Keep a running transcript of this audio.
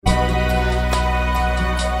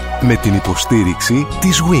Με την υποστήριξη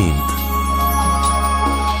της WIND.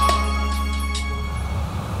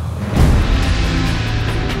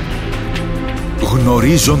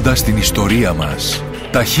 Γνωρίζοντας την ιστορία μας,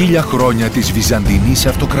 τα 1000 χρόνια της Βυζαντινής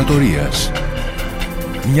Αυτοκρατορίας.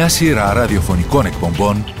 Μια σειρά ραδιοφωνικών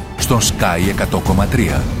εκπομπών στον Sky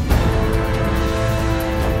 100,3.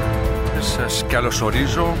 Σας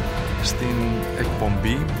καλωσορίζω στην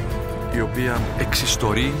εκπομπή η οποία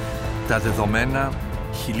εξιστορεί τα δεδομένα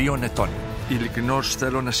 1000 ετών. Ειλικρινώς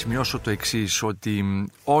θέλω να σημειώσω το εξής, ότι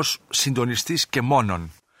ως συντονιστής και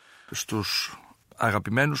μόνον στους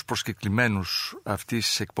αγαπημένους προσκεκλημένους αυτής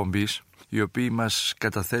της εκπομπής, οι οποίοι μας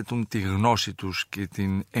καταθέτουν τη γνώση τους και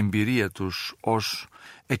την εμπειρία τους ως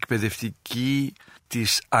εκπαιδευτικοί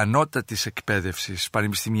της ανώτατης εκπαίδευσης,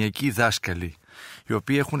 πανεπιστημιακοί δάσκαλοι, οι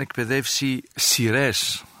οποίοι έχουν εκπαιδεύσει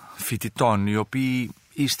σειρές φοιτητών, οι οποίοι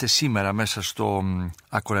είστε σήμερα μέσα στο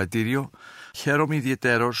ακροατήριο. Χαίρομαι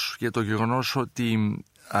ιδιαιτέρως για το γεγονός ότι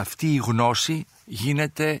αυτή η γνώση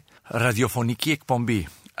γίνεται ραδιοφωνική εκπομπή.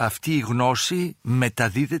 Αυτή η γνώση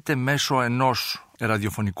μεταδίδεται μέσω ενός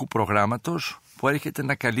ραδιοφωνικού προγράμματος που έρχεται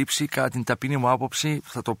να καλύψει, κατά την ταπεινή μου άποψη,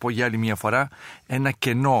 θα το πω για άλλη μια φορά, ένα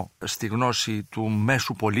κενό στη γνώση του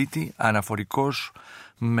μέσου πολίτη αναφορικώς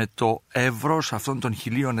με το εύρος αυτών των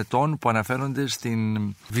 1000 ετών που αναφέρονται στην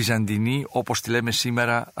Βυζαντινή, όπως τη λέμε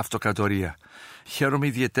σήμερα, Αυτοκρατορία. Χαίρομαι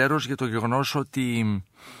ιδιαιτέρως για το γεγονός ότι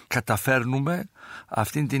καταφέρνουμε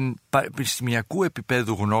αυτήν την πανεπιστημιακού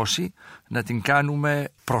επίπεδου γνώση να την κάνουμε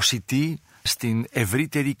προσιτή στην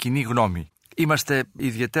ευρύτερη κοινή γνώμη. Είμαστε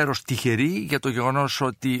ιδιαιτέρως τυχεροί για το γεγονός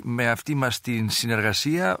ότι με αυτή μας την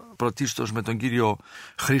συνεργασία, πρωτίστως με τον κύριο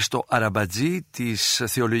Χρήστο Αραμπατζή της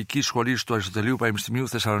Θεολογικής Σχολής του Αριστοτελείου Πανεπιστημίου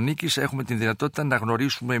Θεσσαλονίκης, έχουμε την δυνατότητα να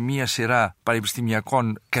γνωρίσουμε μία σειρά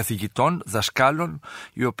πανεπιστημιακών καθηγητών, δασκάλων,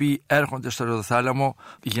 οι οποίοι έρχονται στο Ιδωθάλαμο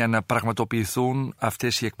για να πραγματοποιηθούν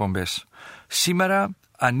αυτές οι εκπομπές. Σήμερα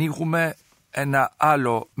ανοίγουμε ένα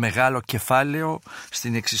άλλο μεγάλο κεφάλαιο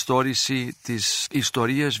στην εξιστόρηση της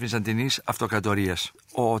ιστορίας Βυζαντινής Αυτοκρατορίας.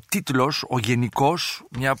 Ο τίτλος, ο γενικός,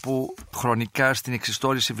 μια που χρονικά στην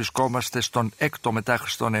εξιστόρηση βρισκόμαστε στον 6ο μετά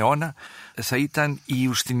Χριστόν αιώνα, θα ήταν η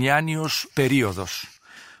Ιουστινιάνιος περίοδος.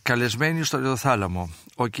 Καλεσμένοι στο Ιδωθάλαμο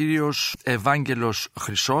ο κύριος Ευάγγελος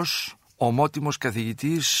Χρυσός, ομότιμος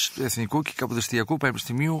καθηγητής του Εθνικού και Καποδιστριακού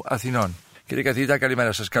Πανεπιστημίου Αθηνών. Κύριε καθηγητά,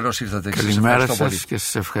 καλημέρα σας. Καλώς ήρθατε. Καλημέρα σας και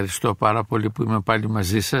σας ευχαριστώ πάρα πολύ που είμαι πάλι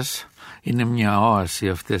μαζί σας. Είναι μια όαση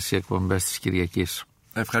αυτές οι εκπομπές της Κυριακής.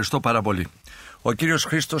 Ευχαριστώ πάρα πολύ. Ο κύριος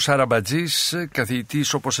Χρήστος Αραμπατζής,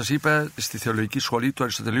 καθηγητής, όπως σας είπα, στη Θεολογική Σχολή του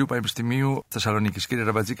Αριστοτελείου Πανεπιστημίου Θεσσαλονίκης. Κύριε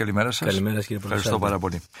Αραμπατζή, καλημέρα σας. Καλημέρα, κύριε Professor. Ευχαριστώ πάρα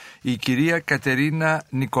πολύ. Η κυρία Κατερίνα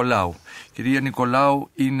Νικολάου. Η κυρία Νικολάου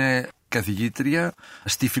είναι καθηγήτρια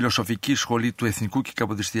στη Φιλοσοφική Σχολή του Εθνικού και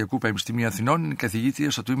Καποδιστριακού Πανεπιστημίου Αθηνών. Είναι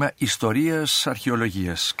καθηγήτρια στο τμήμα Ιστορίας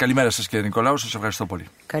Αρχαιολογίας. Καλημέρα σας, κύριε Νικολάου, σας ευχαριστώ πολύ.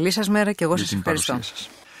 Καλή σας μέρα και εγώ σας ευχαριστώ.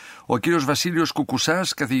 Ο κύριος Βασίλειος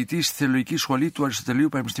Κουκουσάς, καθηγητής στη Θεολογική Σχολή του Αριστοτελείου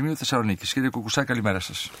Πανεπιστημίου Θεσσαλονίκης. Κύριε Κουκουσά, καλημέρα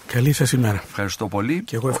σας. Καλή σας ημέρα. Ευχαριστώ πολύ.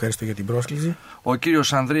 Και εγώ ευχαριστώ για την πρόσκληση. Ο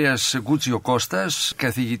κύριος Ανδρέας Γκουτζιουκώστας,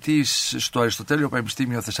 καθηγητής στο Αριστοτέλειο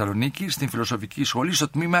Πανεπιστήμιο Θεσσαλονίκης, στην Φιλοσοφική Σχολή, στο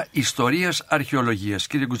τμήμα Ιστορίας Αρχαιολογίας.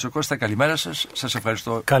 Κύριε Γκουτζιουκώστα, καλημέρα σας. Σας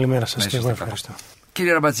ευχαριστώ. Καλημέρα σας και εγώ ευχαριστώ.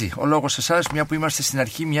 Κύριε Αραμπατζή, ο λόγος σε εσάς, μια που είμαστε στην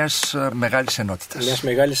αρχή μιας μεγάλης ενότητας. Μιας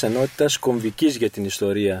μεγάλης ενότητας κομβικής για την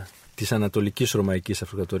ιστορία της Ανατολικής Ρωμαϊκής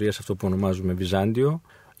Αυτοκρατορίας, αυτό που ονομάζουμε Βυζάντιο.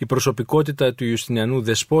 Η προσωπικότητα του Ιουστινιανού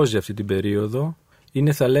δεσπόζει αυτή την περίοδο.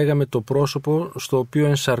 Είναι, θα λέγαμε, το πρόσωπο στο οποίο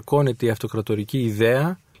ενσαρκώνεται η αυτοκρατορική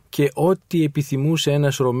ιδέα και ό,τι επιθυμούσε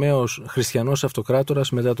ένας Ρωμαίος χριστιανός αυτοκράτορας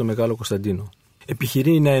μετά το Μεγάλο Κωνσταντίνο.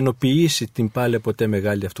 Επιχειρεί να ενοποιήσει την πάλι ποτέ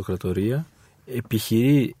Μεγάλη Αυτοκρατορία,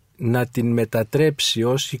 επιχειρεί να την μετατρέψει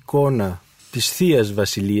ως εικόνα της Θείας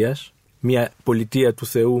Βασιλείας, μια πολιτεία του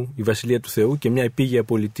Θεού, η Βασιλεία του Θεού, και μια επίγεια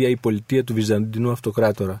πολιτεία, η πολιτεία του Βυζαντινού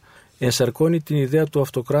Αυτοκράτορα. Ενσαρκώνει την ιδέα του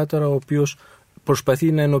αυτοκράτορα, ο οποίος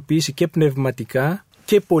προσπαθεί να ενοποιήσει και πνευματικά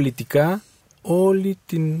και πολιτικά όλη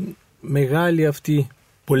την μεγάλη αυτή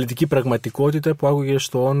πολιτική πραγματικότητα που άκουγε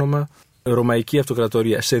στο όνομα Ρωμαϊκή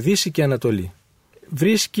Αυτοκρατορία, σε Δύση και Ανατολή.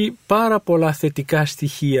 Βρίσκει πάρα πολλά θετικά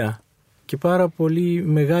στοιχεία και πάρα πολύ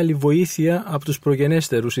μεγάλη βοήθεια από τους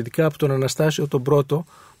προγενέστερους, ειδικά από τον Αναστάσιο τον Πρώτο,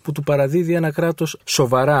 που του παραδίδει ένα κράτος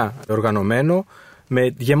σοβαρά οργανωμένο,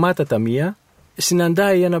 με γεμάτα ταμεία.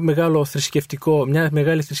 Συναντάει μια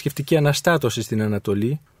μεγάλη θρησκευτική αναστάτωση στην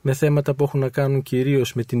Ανατολή, με θέματα που έχουν να κάνουν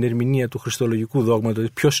κυρίως με την ερμηνεία του χριστολογικού δόγματος,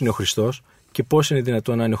 ποιος είναι ο Χριστός και πώς είναι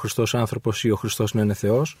δυνατόν να είναι ο Χριστός άνθρωπος ή ο Χριστός να είναι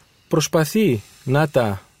Θεός. Προσπαθεί να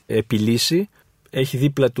τα επιλύσει. Έχει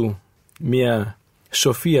δίπλα του μια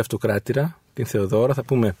σοφή αυτοκράτηρα, την Θεοδώρα. Θα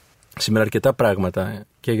πούμε σήμερα αρκετά πράγματα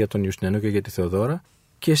και για τον Ιουστινιανό και για τη Θεοδώρα.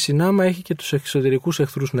 και συνάμα έχει και τους εξωτερικούς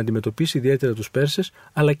εχθρούς να αντιμετωπίσει, ιδιαίτερα τους Πέρσες,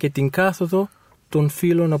 αλλά και την κάθοδο των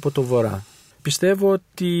φίλων από το βορρά. Πιστεύω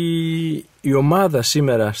ότι η ομάδα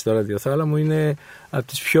σήμερα στο ραδιοθάλαμο είναι από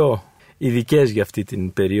τις πιο ειδικές για αυτή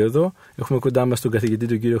την περίοδο. Έχουμε κοντά μας τον καθηγητή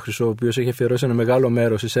τον κύριο Χρυσό, ο οποίος έχει αφιερώσει ένα μεγάλο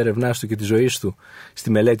μέρος της έρευνάς του και της ζωής του στη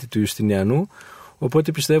μελέτη του Ιουστινιανού.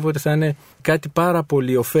 Οπότε πιστεύω ότι θα είναι κάτι πάρα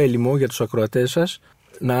πολύ ωφέλιμο για τους ακροατές σας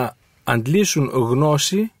να αντλήσουν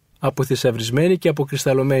γνώση αποθυσαυρισμένη και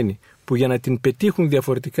αποκρισταλωμένη, που για να την πετύχουν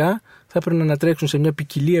διαφορετικά θα πρέπει να ανατρέξουν σε μια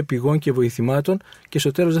ποικιλία πηγών και βοηθημάτων και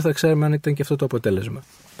στο τέλος δεν θα ξέρουμε αν ήταν και αυτό το αποτέλεσμα.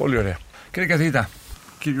 Πολύ ωραία. Κύριε καθηγητά,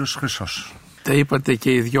 κύριος Χρυσός. Τα είπατε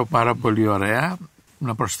και οι δυο πάρα πολύ ωραία.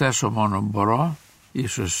 Να προσθέσω μόνο μπορώ,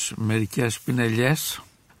 ίσως μερικές πινελιές.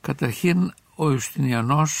 Καταρχήν, ο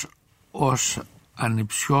Ιουστινιανός ως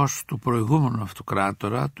ανιψιός του προηγούμενου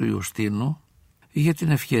αυτοκράτορα, του Ιουστίνου, είχε την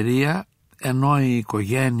ευκαιρία, ενώ η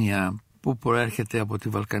οικογένεια που προέρχεται από τη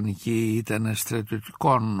Βαλκανική ήταν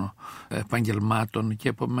στρατιωτικών επαγγελμάτων και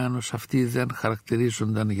επομένως αυτοί δεν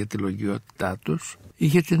χαρακτηρίζονταν για τη λογιότητά τους,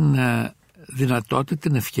 είχε την δυνατότητα,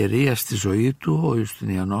 την ευκαιρία στη ζωή του ο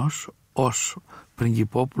Ιουστινιανός ως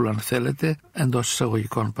πριγκιπόπουλο, αν θέλετε, εντός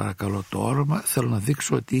εισαγωγικών παρακαλώ το όρομα, θέλω να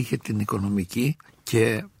δείξω ότι είχε την οικονομική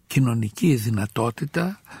και κοινωνική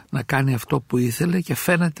δυνατότητα να κάνει αυτό που ήθελε και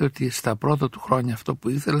φαίνεται ότι στα πρώτα του χρόνια αυτό που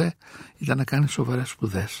ήθελε ήταν να κάνει σοβαρές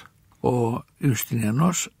σπουδές. Ο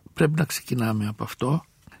Ιουστινιανός, πρέπει να ξεκινάμε από αυτό,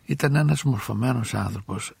 ήταν ένας μορφωμένος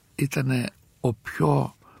άνθρωπος, ήταν ο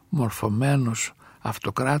πιο μορφωμένος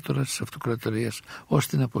αυτοκράτορας της Αυτοκρατορίας ως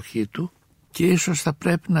την εποχή του και ίσως θα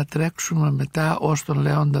πρέπει να τρέξουμε μετά ως τον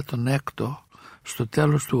Λέοντα τον Έκτο στο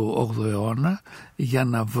τέλος του 8ου αιώνα για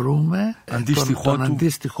να βρούμε τον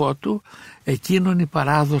αντίστοιχό του. Εκείνον η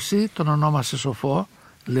παράδοση τον ονόμασε σοφό,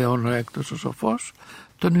 Λέων ο Έκτος ο σοφός.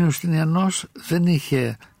 Τον Ιουστινιανός δεν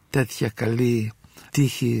είχε τέτοια καλή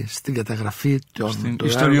τύχη στην καταγραφή στην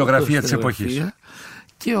ιστοριογραφία της εποχής.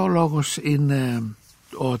 Και ο λόγος είναι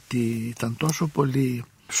ότι ήταν τόσο πολύ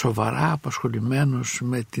σοβαρά απασχολημένος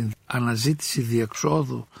με την αναζήτηση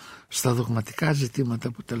διεξόδου στα δογματικά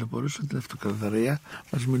ζητήματα που ταλαιπωρούσαν την Αυτοκρατορία,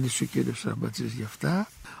 μας μιλήσει ο κύριος Αραμπατζής γι' αυτά,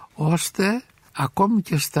 ώστε ακόμη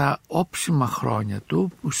και στα όψιμα χρόνια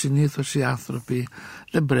του, που συνήθως οι άνθρωποι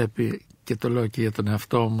δεν πρέπει, και το λέω και για τον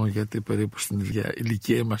εαυτό μου γιατί περίπου στην ίδια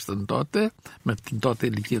ηλικία ήμασταν τότε, με την τότε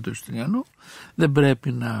ηλικία του Ιουστινιανού, δεν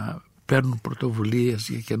πρέπει να παίρνουν πρωτοβουλίες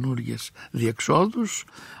για καινούργιες διεξόδους.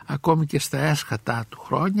 Ακόμη και στα έσχατά του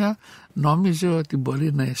χρόνια νόμιζε ότι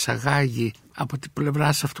μπορεί να εισαγάγει από την πλευρά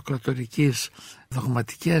της αυτοκρατορικής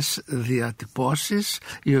δογματικές διατυπώσεις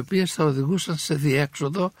οι οποίες θα οδηγούσαν σε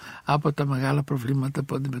διέξοδο από τα μεγάλα προβλήματα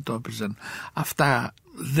που αντιμετώπιζαν. Αυτά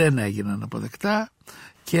δεν έγιναν αποδεκτά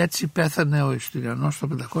και έτσι πέθανε ο Ιουστινιανός το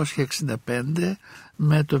 565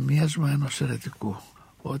 με το μίασμα ενός αιρετικού,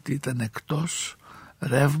 ότι ήταν εκτός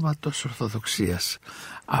ρεύματος ορθοδοξίας.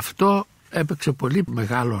 Αυτό έπαιξε πολύ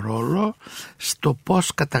μεγάλο ρόλο στο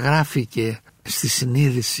πώς καταγράφηκε στη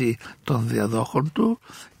συνείδηση των διαδόχων του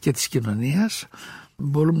και της κοινωνίας.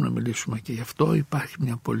 Μπορούμε να μιλήσουμε και γι' αυτό. Υπάρχει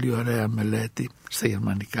μια πολύ ωραία μελέτη στα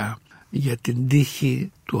γερμανικά για την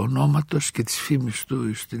τύχη του ονόματος και της φήμης του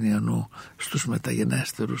Ιουστινιανού στους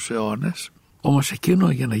μεταγενέστερους αιώνες. Όμως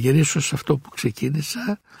εκείνο, για να γυρίσω σε αυτό που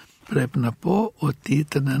ξεκίνησα, πρέπει να πω ότι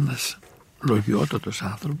ήταν ένας λογιότατος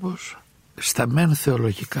άνθρωπος, στα μεν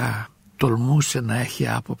θεολογικά τολμούσε να έχει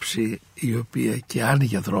άποψη η οποία και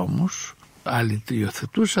άνοιγε δρόμους, άλλοι το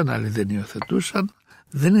υιοθετούσαν, άλλοι δεν υιοθετούσαν.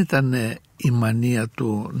 Δεν ήταν η μανία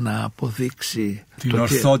του να αποδείξει την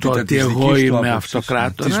ορθότητα ότι εγώ είμαι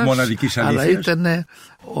αυτοκράτορας, της μοναδικής αλήθειας. Αλλά ήταν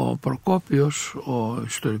ο Προκόπιος, ο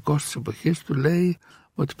ιστορικός της εποχής του, λέει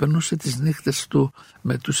ότι περνούσε τις νύχτες του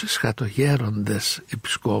με τους εσχατογέροντες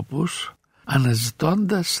επισκόπους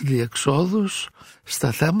αναζητώντας διεξόδους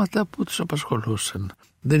στα θέματα που τους απασχολούσαν.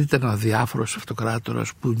 Δεν ήταν ο διάφορος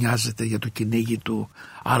αυτοκράτορας που νοιάζεται για το κυνήγι του,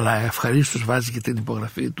 αλλά ευχαρίστως βάζει και την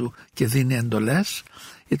υπογραφή του και δίνει εντολές.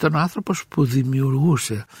 Ήταν ο άνθρωπος που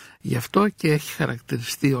δημιουργούσε. Γι' αυτό και έχει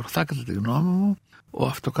χαρακτηριστεί ορθά, κατά τη γνώμη μου, ο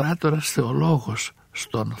αυτοκράτορας θεολόγος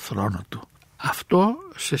στον θρόνο του. Αυτό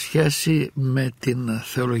σε σχέση με την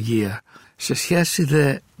θεολογία. Σε σχέση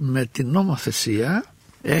δε με την νομοθεσία,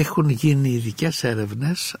 έχουν γίνει ειδικές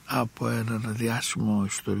έρευνες από έναν διάσημο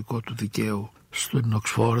ιστορικό του δικαίου στην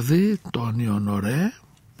Οξφόρδη, τον Ιωνορέ,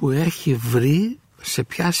 που έχει βρει σε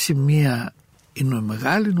ποια σημεία η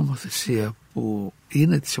μεγάλη νομοθεσία που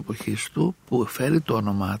είναι της εποχής του, που φέρει το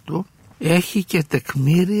όνομά του, έχει και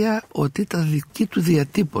τεκμήρια ότι ήταν δική του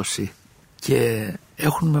διατύπωση και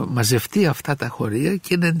έχουν μαζευτεί αυτά τα χωρία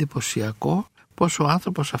και είναι εντυπωσιακό πως ο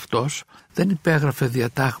άνθρωπος αυτός δεν υπέγραφε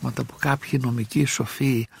διατάγματα που κάποιοι νομικοί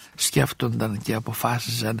σοφοί σκέφτονταν και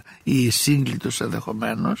αποφάσιζαν, ή σύγκλιτος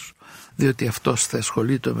ενδεχομένως, διότι αυτός θα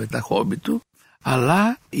ασχολείται με τα χόμπι του,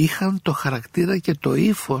 αλλά είχαν το χαρακτήρα και το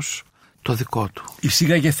ύφος το δικό του.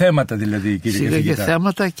 Εισήγαγε θέματα δηλαδή, κύριε καθηγητά. Εισήγαγε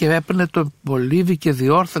θέματα και έπαιρνε το μολύβι και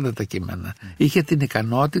διόρθωνε τα κείμενα. Είχε την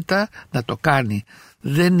ικανότητα να το κάνει.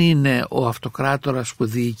 Δεν είναι ο αυτοκράτορας που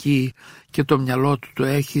διοικεί και το μυαλό του το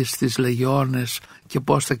έχει στις λεγιώνες και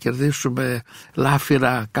πώς θα κερδίσουμε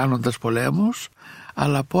λάφυρα κάνοντας πολέμους,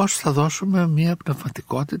 αλλά πώς θα δώσουμε μια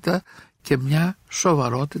πνευματικότητα και μια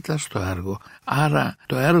σοβαρότητα στο έργο. Άρα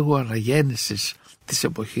το έργο αναγέννησης της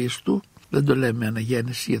εποχής του, δεν το λέμε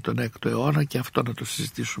αναγέννηση για τον 6ο αιώνα, και αυτό να το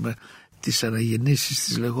συζητήσουμε, τις αναγεννήσεις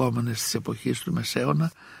τις λεγόμενες της εποχής του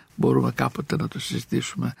Μεσαίωνα, μπορούμε κάποτε να το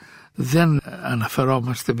συζητήσουμε. Δεν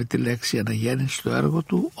αναφερόμαστε με τη λέξη αναγέννηση στο έργο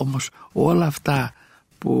του, όμως όλα αυτά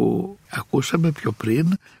που ακούσαμε πιο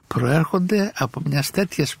πριν προέρχονται από μια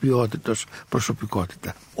τέτοια ποιότητας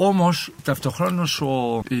προσωπικότητα. Όμως ταυτοχρόνως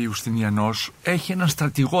ο Ιουστινιανός έχει έναν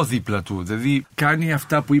στρατηγό δίπλα του, δηλαδή κάνει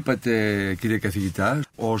αυτά που είπατε, κύριε καθηγητά,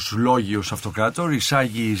 ως λόγιος αυτοκράτορ,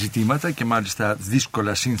 εισάγει ζητήματα και μάλιστα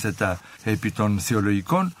δύσκολα σύνθετα επί των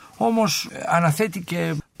θεολογικών, όμως αναθέτει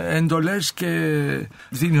και εντολές και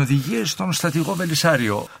δίνει οδηγίες στον στρατηγό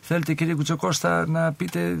Βελισσάριο. Θέλετε, κύριε Γκουτζιουκώστα, να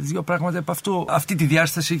πείτε δύο πράγματα από αυτού, αυτή τη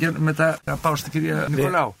διάσταση, και μετά να πάω στην κυρία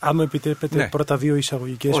Νικολάου. Αν μου επιτρέπετε, πρώτα δύο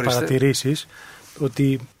εισαγωγικές παρατηρήσεις,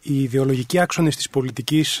 ότι οι ιδεολογικοί άξονες της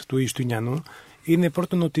πολιτικής του Ιουστινιανού είναι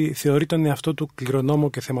πρώτον ότι θεωρεί τον εαυτό του κληρονόμο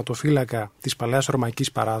και θεματοφύλακα της παλαιάς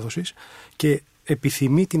ρωμαϊκής παράδοσης και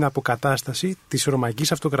επιθυμεί την αποκατάσταση της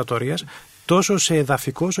ρωμαϊκής αυτοκρατορίας τόσο σε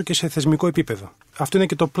εδαφικό όσο και σε θεσμικό επίπεδο. Αυτό είναι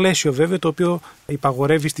και το πλαίσιο βέβαια το οποίο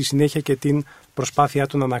υπαγορεύει στη συνέχεια και την προσπάθειά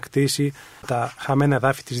του να ανακτήσει τα χαμένα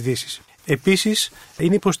εδάφη της Δύσης. Επίσης,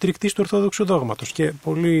 είναι υποστηρικτής του Ορθόδοξου δόγματος και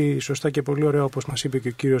πολύ σωστά και πολύ ωραίο, όπως μας είπε και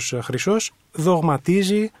ο κύριος Χρυσός,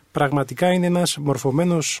 δογματίζει, πραγματικά είναι ένας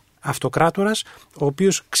μορφωμένος αυτοκράτορας, ο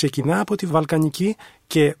οποίος ξεκινά από τη Βαλκανική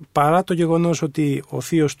και παρά το γεγονός ότι ο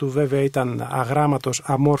θείος του βέβαια ήταν αγράμματος,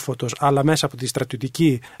 αμόρφωτος, αλλά μέσα από τη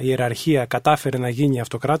στρατιωτική ιεραρχία κατάφερε να γίνει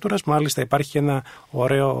αυτοκράτορας. Μάλιστα υπάρχει ένα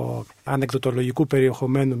ωραίο ανεκδοτολογικού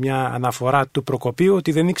περιεχομένου, μια αναφορά του Προκοπίου,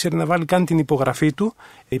 ότι δεν ήξερε να βάλει καν την υπογραφή του.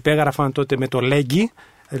 Υπέγραφαν τότε με το λέγγι,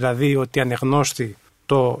 δηλαδή ότι ανεγνώστη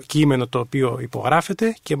το κείμενο το οποίο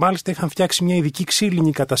υπογράφεται, και μάλιστα είχαν φτιάξει μια ειδική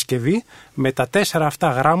ξύλινη κατασκευή με τα 4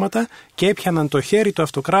 αυτά γράμματα και έπιαναν το χέρι του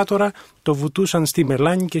αυτοκράτορα, το βουτούσαν στη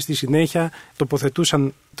μελάνη και στη συνέχεια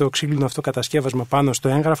τοποθετούσαν το ξύλινο αυτό κατασκεύασμα πάνω στο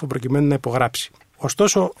έγγραφο προκειμένου να υπογράψει.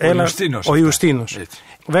 Ωστόσο, ο Ιουστίνος.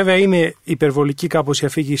 Βέβαια είναι υπερβολική κάπως η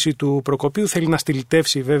αφήγηση του Προκοπίου, θέλει να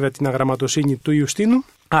στυλιτεύσει βέβαια την αγραμματοσύνη του Ιουστίνου,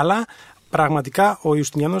 αλλά πραγματικά ο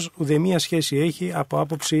Ιουστινιανός ουδέμια σχέση έχει από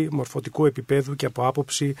άποψη μορφωτικού επίπεδου και από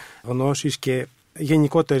άποψη γνώσης και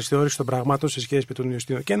γενικότερης θεώρησης των πραγμάτων σε σχέση με τον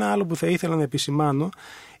Ιουστίνο. Και ένα άλλο που θα ήθελα να επισημάνω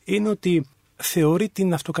είναι ότι θεωρεί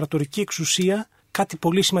την αυτοκρατορική εξουσία κάτι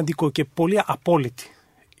πολύ σημαντικό και πολύ απόλυτη.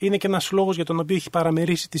 Είναι και ένας λόγος για τον οποίο έχει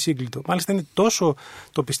παραμερίσει τη σύγκλιτο. Μάλιστα είναι τόσο,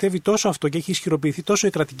 το πιστεύει τόσο αυτό και έχει ισχυροποιηθεί τόσο η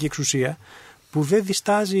κρατική εξουσία, που δεν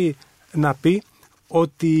διστάζει να πει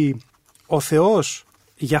ότι ο Θεός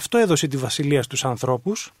γι' αυτό έδωσε τη βασιλεία στους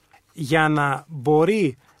ανθρώπους, για να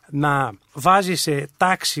μπορεί να βάζει σε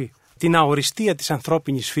τάξη την αοριστία της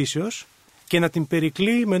ανθρώπινης φύσεως και να την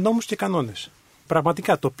περικλεί με νόμους και κανόνες.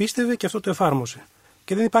 Πραγματικά το πίστευε και αυτό το εφάρμοσε.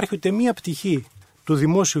 Και δεν υπάρχει ούτε μία πτυχή του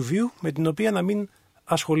δημόσιου βίου με την οποία να μην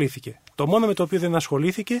ασχολήθηκε. Το μόνο με το οποίο δεν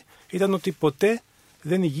ασχολήθηκε ήταν ότι ποτέ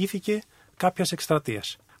δεν ηγήθηκε κάποιας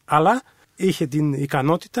εκστρατείας. Αλλά είχε την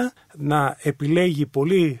ικανότητα να επιλέγει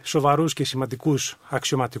πολύ σοβαρούς και σημαντικούς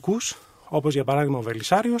αξιωματικούς, όπως για παράδειγμα ο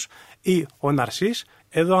Βελισσάριος ή ο Ναρσής.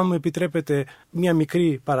 Εδώ, αν μου επιτρέπετε μια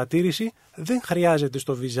μικρή παρατήρηση, δεν χρειάζεται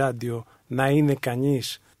στο Βυζάντιο να είναι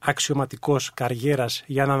κανείς αξιωματικός καριέρας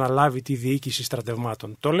για να αναλάβει τη διοίκηση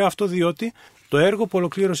στρατευμάτων. Το λέω αυτό διότι το έργο που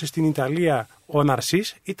ολοκλήρωσε στην Ιταλία ο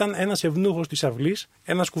Ναρσής ήταν ένας ευνούχος της αυλής,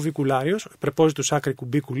 ένας κουβικουλάριος, πρεπόζητος άκρη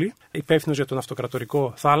κουμπίκουλη, υπεύθυνος για τον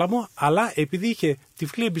αυτοκρατορικό θάλαμο, αλλά επειδή είχε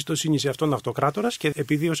τυφλή εμπιστοσύνη σε αυτόν τον αυτοκράτορας και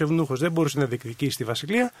επειδή ως ευνούχος δεν μπορούσε να διεκδικήσει τη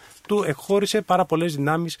βασιλεία, του εκχώρησε πάρα πολλές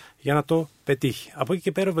δυνάμεις για να το πετύχει. Από εκεί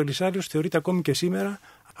και πέρα ο Βελισσάριος θεωρείται ακόμη και σήμερα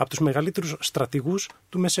από τους μεγαλύτερους στρατηγούς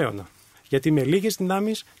του Μεσαίωνα. Γιατί με λίγες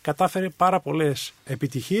δυνάμεις κατάφερε πάρα πολλές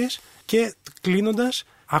επιτυχίες και κλείνοντας,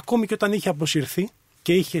 ακόμη και όταν είχε αποσυρθεί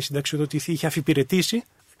και είχε συνταξιοδοτηθεί, είχε αφιπηρετήσει,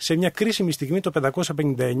 σε μια κρίσιμη στιγμή το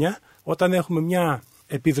 559, όταν έχουμε μια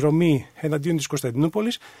επιδρομή εναντίον της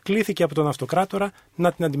Κωνσταντινούπολης, κλήθηκε από τον αυτοκράτορα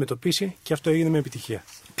να την αντιμετωπίσει και αυτό έγινε με επιτυχία.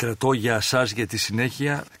 κρατώ για εσάς για τη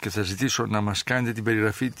συνέχεια και θα ζητήσω να μας κάνετε την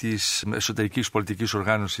περιγραφή της εσωτερικής πολιτικής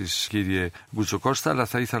οργάνωσης, κύριε Γκουτζιουκώστα, αλλά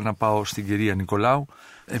θα ήθελα να πάω στην κυρία Νικολάου.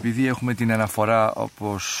 Επειδή έχουμε την αναφορά,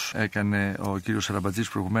 όπως έκανε ο κύριος Αραμπατζής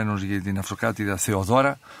προηγουμένως, για την αυτοκράτηρα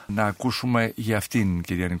Θεοδώρα, να ακούσουμε για αυτήν,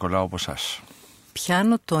 κυρία Νικολάου, από εσάς.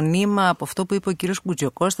 Πιάνω το νήμα από αυτό που είπε ο κύριος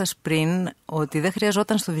Γκουτζιουκώστας πριν, ότι δεν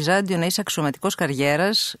χρειαζόταν στο Βυζάντιο να είσαι αξιωματικός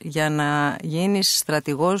καριέρας για να γίνεις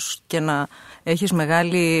στρατηγός και να έχεις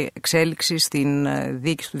μεγάλη εξέλιξη στην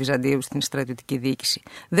διοίκηση του Βυζαντίου, στην στρατιωτική διοίκηση.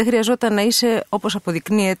 Δεν χρειαζόταν να είσαι, όπως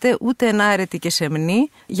αποδεικνύεται, ούτε ενάρετη και σεμνή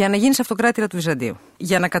για να γίνεις αυτοκράτηρα του Βυζαντίου.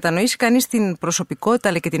 Για να κατανοήσει κανείς την προσωπικότητα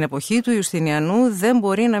αλλά και την εποχή του Ιουστινιανού, δεν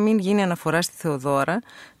μπορεί να μην γίνει αναφορά στη Θεοδώρα,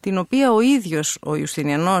 την οποία ο ίδιος ο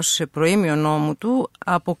Ιουστινιανός σε προήμιο νόμου του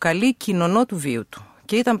αποκαλεί κοινωνό του βίου του.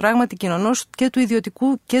 Και ήταν πράγματι κοινωνός και του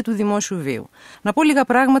ιδιωτικού και του δημόσιου βίου. Να πω λίγα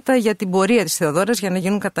πράγματα για την πορεία της Θεοδώρας για να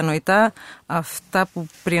γίνουν κατανοητά αυτά που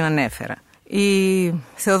πριν ανέφερα. Η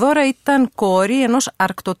Θεοδώρα ήταν κόρη ενός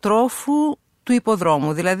αρκτοτρόφου του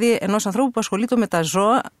υποδρόμου, δηλαδή ενός ανθρώπου που ασχολείται με τα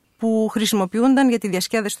ζώα που χρησιμοποιούνταν για τη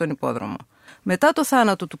διασκέδαση στον υπόδρομο. Μετά το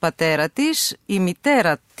θάνατο του πατέρα της, η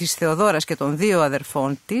μητέρα της Θεοδώρας και των δύο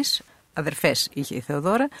αδερφών της, αδερφές είχε η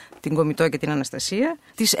Θεοδώρα, την Κομιτό και την Αναστασία,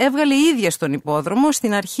 τις έβγαλε η ίδια στον υπόδρομο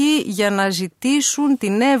στην αρχή για να ζητήσουν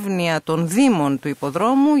την εύνοια των δήμων του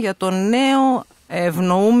υποδρόμου για τον νέο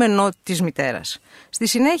ευνοούμενο της μητέρας. Στη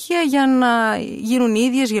συνέχεια για να γίνουν οι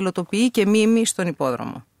ίδιες γελοτοποιοί και μίμοι στον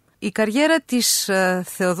υπόδρομο. Η καριέρα της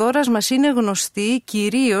Θεοδώρας μας είναι γνωστή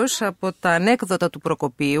κυρίως από τα ανέκδοτα του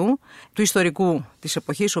Προκοπίου, του ιστορικού της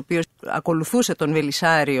εποχής, ο οποίος ακολουθούσε τον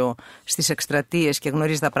Βελισσάριο στις εκστρατείες και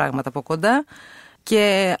γνωρίζει τα πράγματα από κοντά,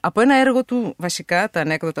 και από ένα έργο του, βασικά τα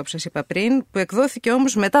ανέκδοτα που σας είπα πριν, που εκδόθηκε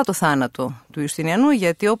όμως μετά το θάνατο του Ιουστινιανού,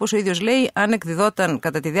 γιατί όπως ο ίδιος λέει, αν εκδιδόταν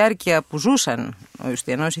κατά τη διάρκεια που ζούσαν ο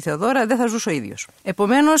Ιουστιανός ή η Θεοδώρα, δεν θα ζούσε ο ίδιος.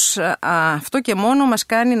 Επομένως, αυτό και μόνο μας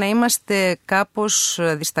κάνει να είμαστε κάπως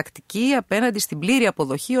διστακτικοί απέναντι στην πλήρη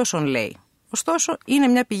αποδοχή όσων λέει. Ωστόσο, είναι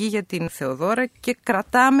μια πηγή για την Θεοδώρα και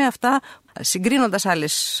κρατάμε αυτά, συγκρίνοντας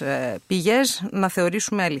άλλες πηγές, να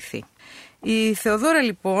θεωρήσουμε αληθή. Η Θεοδώρα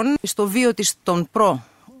λοιπόν στο βίο της τον προ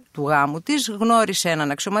του γάμου της γνώρισε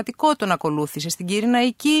έναν αξιωματικό, τον ακολούθησε στην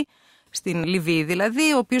Κυρηναϊκή, στην Λιβύη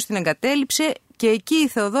δηλαδή, ο οποίος την εγκατέλειψε και εκεί η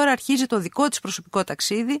Θεοδώρα αρχίζει το δικό της προσωπικό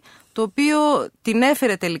ταξίδι, το οποίο την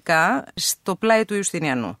έφερε τελικά στο πλάι του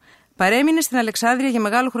Ιουστινιανού. Παρέμεινε στην Αλεξάνδρεια για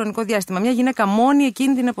μεγάλο χρονικό διάστημα, μια γυναίκα μόνη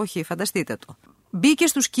εκείνη την εποχή, φανταστείτε το. Μπήκε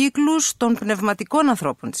στους κύκλους των πνευματικών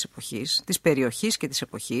ανθρώπων της εποχής, της περιοχής και της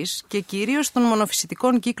εποχής και κυρίως των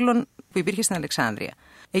μονοφυσιτικών κύκλων που υπήρχε στην Αλεξάνδρεια.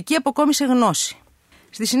 Εκεί αποκόμισε γνώση.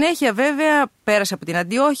 Στη συνέχεια βέβαια πέρασε από την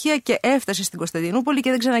Αντιόχεια και έφτασε στην Κωνσταντινούπολη και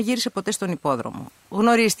δεν ξαναγύρισε ποτέ στον υπόδρομο.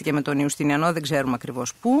 Γνωρίστηκε με τον Ιουστινιανό, δεν ξέρουμε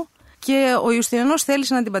ακριβώς πού, και ο Ιουστινιανός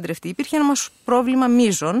θέλησε να την παντρευτεί. Υπήρχε όμως πρόβλημα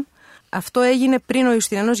μείζων. Αυτό έγινε πριν ο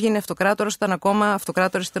Ιουστινιανός γίνει αυτοκράτορας, όταν ακόμα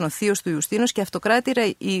αυτοκράτορας ήταν ο θείος του Ιουστίνος, και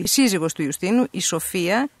αυτοκράτηρα η σύζυγος του Ιουστίνου, η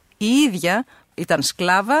Σοφία, η ίδια ήταν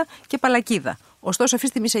σκλάβα και παλακίδα. Ωστόσο,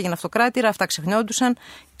 αυτή τη στιγμή έγινε αυτοκράτηρα, αυτά ξεχνιόντουσαν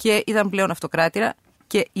και ήταν πλέον αυτοκράτηρα.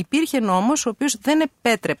 Και υπήρχε νόμος ο οποίος δεν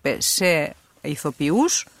επέτρεπε σε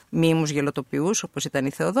ηθοποιούς, μήμους γελοτοποιούς όπως ήταν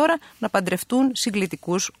η Θεοδώρα, να παντρευτούν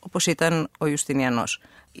συγκλητικούς όπως ήταν ο Ιουστινιανός.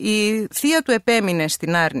 Η θεία του επέμεινε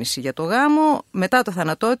στην άρνηση για το γάμο. Μετά το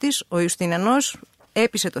θάνατό της, ο Ιουστινιανός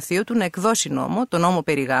έπεισε το θείο του να εκδώσει νόμο, το νόμο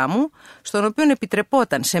περί γάμου, στον οποίο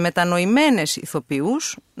επιτρεπόταν σε μετανοημένες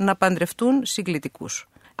ηθοποιούς να παντρευτούν συγκλητικούς,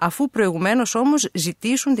 αφού προηγουμένως όμως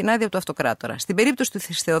ζητήσουν την άδεια του αυτοκράτορα. Στην περίπτωση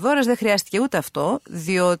της Θεοδώρας δεν χρειάστηκε ούτε αυτό,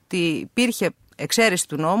 διότι υπήρχε εξαίρεση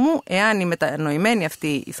του νόμου εάν η μετανοημένη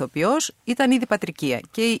αυτή ηθοποιός ήταν ήδη πατρικία.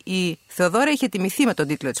 Και η Θεοδώρα είχε τιμηθεί με τον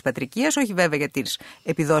τίτλο της πατρικίας, όχι βέβαια για τις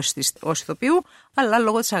επιδόσεις της ως ηθοποιού, αλλά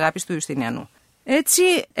λόγω της αγάπης του Ιουστινιανού. Έτσι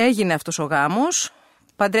έγινε αυτός ο γάμος.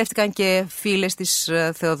 Παντρεύτηκαν και φίλες της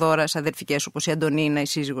Θεοδώρας, αδερφικές, όπως η Αντωνίνα, η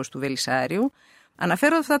σύζυγος του Βελισσάριου.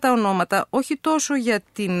 Αναφέρω αυτά τα ονόματα όχι τόσο για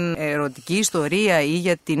την ερωτική ιστορία ή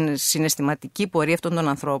για την συναισθηματική πορεία αυτών των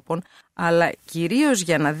ανθρώπων, αλλά κυρίως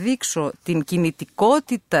για να δείξω την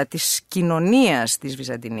κινητικότητα της κοινωνίας της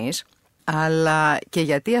Βυζαντινής, αλλά και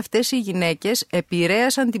γιατί αυτές οι γυναίκες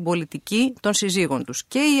επηρέασαν την πολιτική των συζύγων τους,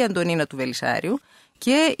 και η Αντωνίνα του Βελισσάριου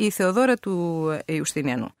και η Θεοδώρα του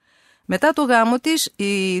Ιουστινιανού. Μετά το γάμο της,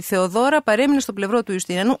 η Θεοδώρα παρέμεινε στο πλευρό του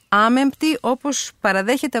Ιουστινιανού άμεμπτη, όπως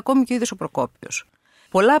παραδέχεται ακόμη και ο ίδιος ο Προκόπιος.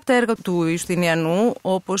 Πολλά από τα έργα του Ιουστινιανού,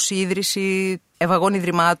 όπως η ίδρυση ευαγών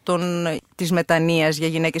ιδρυμάτων της μετανοίας για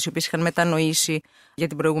γυναίκες οι οποίες είχαν μετανοήσει για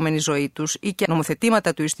την προηγούμενη ζωή τους, ή και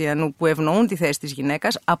νομοθετήματα του Ιουστινιανού που ευνοούν τη θέση της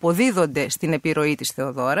γυναίκας, αποδίδονται στην επιρροή της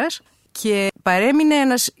Θεοδώρας και παρέμεινε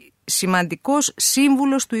ένας σημαντικός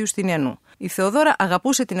σύμβουλος του Ιουστινιανού. Η Θεοδώρα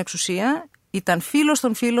αγαπούσε την εξουσία, ήταν φίλος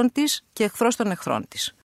των φίλων της και εχθρός των εχθρών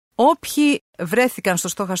της. Όποιοι βρέθηκαν στο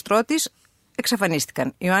στόχαστρό της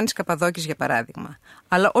εξαφανίστηκαν. Ιωάννης Καπαδόκης για παράδειγμα.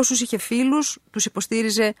 Αλλά όσους είχε φίλους τους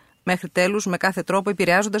υποστήριζε μέχρι τέλους με κάθε τρόπο,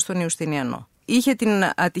 επηρεάζοντας τον Ιουστινιανό. Είχε την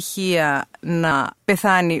ατυχία να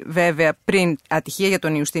πεθάνει βέβαια πριν. Ατυχία για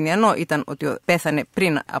τον Ιουστινιανό ήταν ότι πέθανε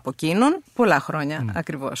πριν από εκείνον, πολλά χρόνια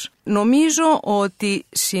ακριβώς. Νομίζω ότι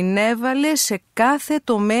συνέβαλε σε κάθε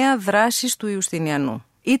τομέα δράσης του Ιουστινιανού.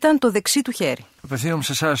 Ήταν το δεξί του χέρι. Απευθύνομαι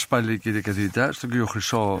σε εσάς πάλι, κύριε καθηγητά, στον κύριο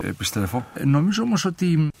Χρυσό επιστρέφω. Νομίζω όμως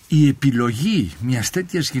ότι η επιλογή μιας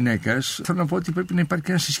τέτοιας γυναίκας, θέλω να πω ότι πρέπει να υπάρχει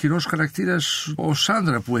ένας ισχυρός χαρακτήρας ως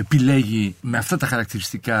άνδρα που επιλέγει με αυτά τα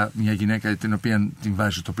χαρακτηριστικά μια γυναίκα την οποία την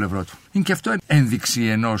βάζει στο πλευρό του. Είναι και αυτό ένδειξη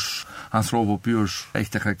ενός ανθρώπου ο οποίος έχει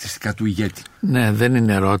τα χαρακτηριστικά του ηγέτη. Ναι, δεν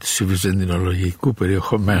είναι ερώτηση βυζαντινολογικού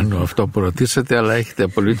περιεχομένου αυτό που ρωτήσατε, αλλά έχετε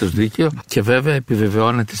απολύτως δίκιο και βέβαια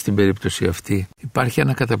επιβεβαιώνεται στην περίπτωση αυτή. Υπάρχει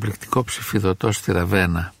ένα καταπληκτικό ψηφιδωτό στη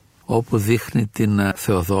Ραβένα, όπου δείχνει την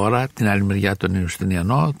Θεοδώρα, την άλλη μεριά τον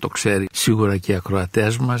Ιουστινιανό, το ξέρει σίγουρα και οι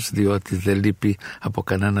ακροατές μας, διότι δεν λείπει από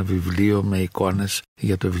κανένα βιβλίο με εικόνες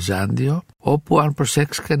για το Βυζάντιο, όπου αν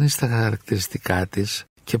προσέξει κανείς τα χαρακτηριστικά της,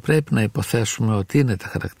 και πρέπει να υποθέσουμε ότι είναι τα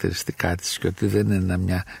χαρακτηριστικά της και ότι δεν είναι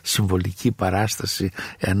μια συμβολική παράσταση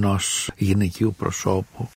ενός γυναικείου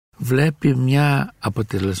προσώπου, βλέπει μια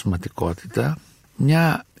αποτελεσματικότητα,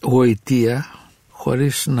 μια γοητεία,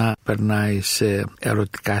 χωρίς να περνάει σε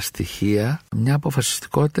ερωτικά στοιχεία, μια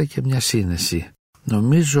αποφασιστικότητα και μια σύνεση.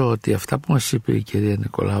 Νομίζω ότι αυτά που μας είπε η κυρία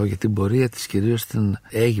Νικολάου για την πορεία της κυρίως στην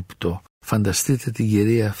Αίγυπτο, φανταστείτε την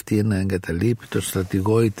κυρία αυτή να εγκαταλείπει τον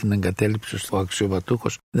στρατηγό ή την εγκατέλειψε ο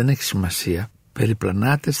αξιωματούχος, δεν έχει σημασία.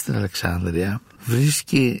 Περιπλανάται στην Αλεξάνδρεια,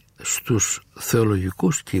 βρίσκει στους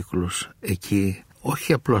θεολογικούς κύκλους εκεί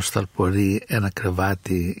όχι απλώς ταλπορεί ένα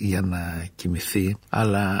κρεβάτι για να κοιμηθεί,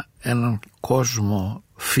 αλλά έναν κόσμο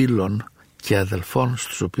φίλων και αδελφών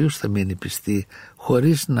στους οποίους θα μείνει πιστή,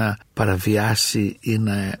 χωρίς να παραβιάσει ή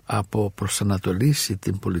να αποπροσανατολίσει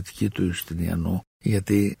την πολιτική του Ιουστινιανού,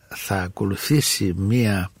 γιατί θα ακολουθήσει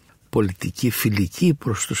μία πολιτική φιλική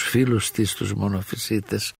προς τους φίλους της, τους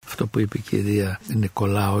μονοφυσίτες, αυτό που είπε η κυρία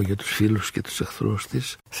Νικολάου για τους φίλους και τους εχθρούς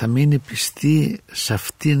της, θα μείνει πιστή σε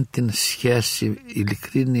αυτήν την σχέση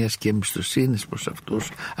ειλικρίνειας και εμπιστοσύνης προς αυτούς,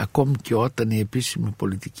 ακόμη και όταν η επίσημη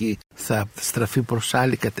πολιτική θα στραφεί προς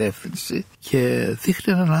άλλη κατεύθυνση, και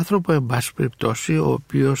δείχνει έναν άνθρωπο, εν πάση περιπτώσει, ο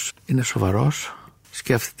οποίος είναι σοβαρός,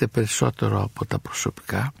 σκέφτεται περισσότερο από τα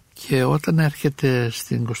προσωπικά, και όταν έρχεται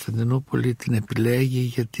στην Κωνσταντινούπολη την επιλέγει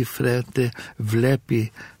γιατί φαίνεται,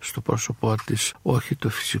 βλέπει στο πρόσωπό της όχι το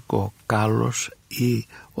φυσικό κάλος ή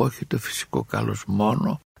όχι το φυσικό κάλος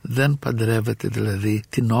μόνο. Δεν παντρεύεται δηλαδή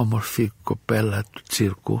την όμορφη κοπέλα του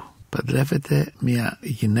τσίρκου, παντρεύεται μια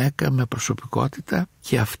γυναίκα με προσωπικότητα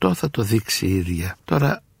και αυτό θα το δείξει η ίδια.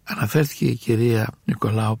 Τώρα αναφέρθηκε η κυρία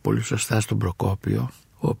Νικολάου πολύ σωστά στον Προκόπιο,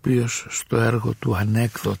 ο οποίος στο έργο του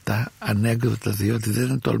ανέκδοτα διότι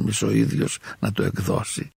δεν τόλμησε ο ίδιος να το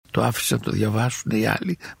εκδώσει, το άφησε να το διαβάσουν οι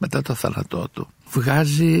άλλοι μετά το θάνατό του,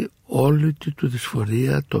 βγάζει όλη του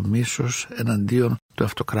δυσφορία, το μίσος εναντίον του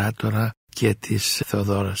Αυτοκράτορα και της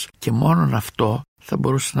Θεοδόρας, και μόνον αυτό θα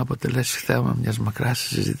μπορούσε να αποτελέσει θέμα μιας μακράς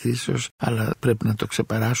συζητήσεως, αλλά πρέπει να το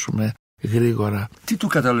ξεπεράσουμε γρήγορα. Τι του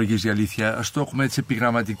καταλογίζει η αλήθεια, ας το έχουμε έτσι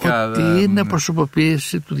επιγραμματικά? Ότι είναι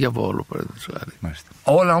προσωποποίηση του διαβόλου, παραδείγματος χάρη.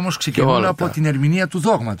 Όλα όμως ξεκινούν από την ερμηνεία του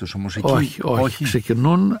δόγματος όμως εκεί. Όχι.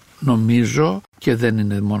 Ξεκινούν, νομίζω, και δεν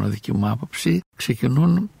είναι μόνο δική μου άποψη,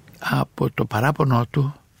 ξεκινούν από το παράπονο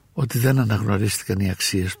του ότι δεν αναγνωρίστηκαν οι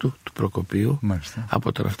αξίες του Προκοπίου,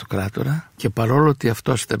 από τον Αυτοκράτορα, και παρόλο ότι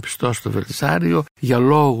αυτός ήταν πιστός στο Βελισσάριο, για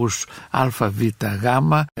λόγους ΑΒΓ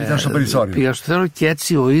ήταν στο περιθώριο, και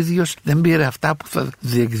έτσι ο ίδιος δεν πήρε αυτά που θα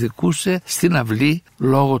διεκδικούσε στην αυλή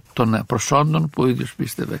λόγω των προσόντων που ο ίδιος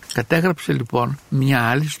πίστευε. Κατέγραψε λοιπόν μια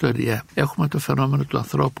άλλη ιστορία. Έχουμε το φαινόμενο του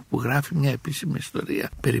ανθρώπου που γράφει μια επίσημη ιστορία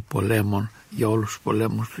περί πολέμων, για όλους τους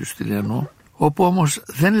πολέμους του Ιουστινιανού, όπου όμως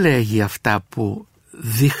δεν λέγει αυτά που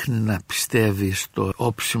δείχνει να πιστεύει στο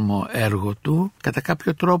όψιμο έργο του, κατά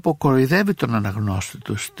κάποιο τρόπο κοροϊδεύει τον αναγνώστη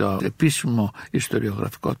του στο επίσημο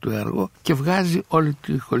ιστοριογραφικό του έργο και βγάζει όλη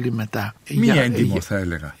τη χολή μετά. Έντιμο θα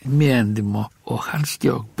έλεγα. Έντιμο. Ο Χάνς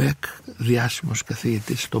Γκεοργκ Μπεκ, διάσημος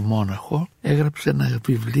καθηγητής στο Μόναχο, έγραψε ένα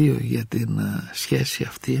βιβλίο για την σχέση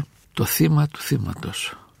αυτή, το θύμα του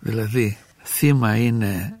θύματος. Δηλαδή, θύμα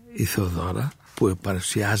είναι η Θεοδώρα που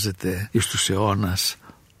παρουσιάζεται εις τους αιώνας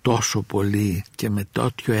τόσο πολύ και με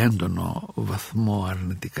τέτοιο έντονο βαθμό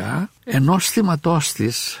αρνητικά, ενός θύματός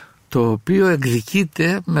της, το οποίο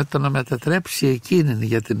εκδικείται με το να μετατρέψει εκείνη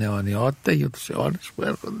για την αιωνιότητα, για τους αιώνες που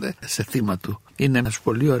έρχονται, σε θύμα του. Είναι ένας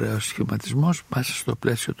πολύ ωραίος σχηματισμός μέσα στο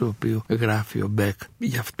πλαίσιο του οποίου γράφει ο Μπέκ.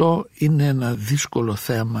 Γι' αυτό είναι ένα δύσκολο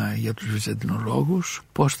θέμα για τους βυζαντινολόγους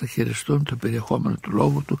πώς θα χειριστούν το περιεχόμενο του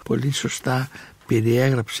λόγου του. Πολύ σωστά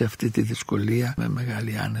περιέγραψε αυτή τη δυσκολία με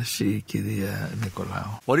μεγάλη άνεση η κυρία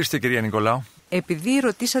Νικολάου. Ορίστε κυρία Νικολάου. Επειδή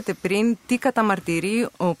ρωτήσατε πριν τι καταμαρτυρεί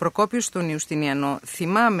ο Προκόπιος στον Ιουστινιανό,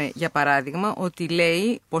 θυμάμαι για παράδειγμα ότι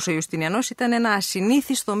λέει πως ο Ιουστινιανός ήταν ένα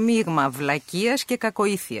ασυνήθιστο μείγμα βλακείας και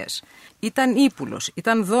κακοήθειας. Ήταν ύπουλος,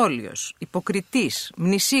 ήταν δόλιος, υποκριτής,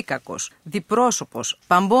 μνησίκακος, διπρόσωπος,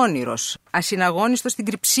 παμπώνηρος, ασυναγώνιστος στην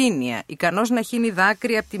κρυψίνια, ικανός να χύνει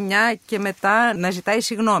δάκρυ από τη μια και μετά να ζητάει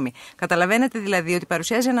συγγνώμη. Καταλαβαίνετε δηλαδή ότι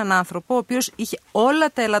παρουσιάζει έναν άνθρωπο ο οποίος είχε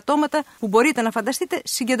όλα τα ελαττώματα που μπορείτε να φανταστείτε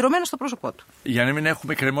συγκεντρωμένα στο πρόσωπό του. Για να μην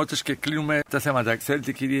έχουμε κρεμότητες και κλείνουμε τα θέματα.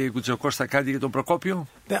 Θέλετε κύριε Γκουτζιουκώστα κάτι για τον Προκόπιο?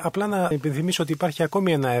 Απλά να υπενθυμίσω ότι υπάρχει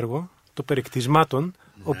ακόμη ένα έργο, το Περικτισμάτων,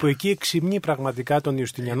 όπου εκεί εξυμνεί πραγματικά τον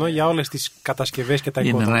Ιουστινιανό για όλες τις κατασκευές και τα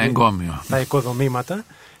οικοδομήματα.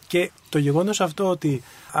 Και το γεγονός αυτό ότι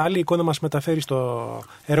άλλη εικόνα μας μεταφέρει στο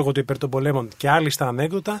έργο του Υπέρ των Πολέμων και άλλη στα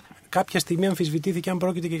ανέκδοτα, κάποια στιγμή αμφισβητήθηκε αν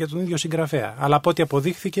πρόκειται και για τον ίδιο συγγραφέα. Αλλά από ό,τι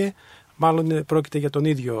αποδείχθηκε, μάλλον πρόκειται για τον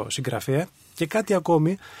ίδιο συγγραφέα. Και κάτι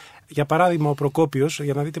ακόμη. Για παράδειγμα, ο Προκόπιος,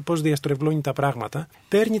 για να δείτε πώς διαστρεβλώνει τα πράγματα,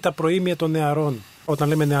 παίρνει τα προήμια των νεαρών, όταν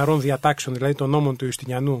λέμε νεαρών διατάξεων, δηλαδή των νόμων του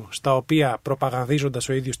Ιουστινιανού, στα οποία προπαγανδίζοντας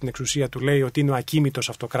ο ίδιος την εξουσία του λέει ότι είναι ο ακίμητος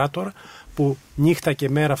αυτοκράτορα, που νύχτα και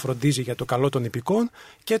μέρα φροντίζει για το καλό των υπηκών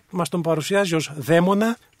και μας τον παρουσιάζει ως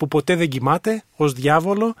δαίμονα που ποτέ δεν κοιμάται, ως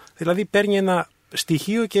διάβολο, δηλαδή παίρνει ένα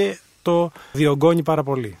στοιχείο και το διωγγώνει πάρα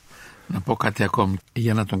πολύ. Να πω κάτι ακόμη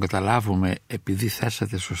για να τον καταλάβουμε, επειδή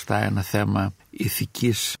θέσατε σωστά ένα θέμα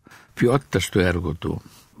ηθικής ποιότητας του έργου του.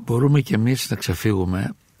 Μπορούμε και εμείς να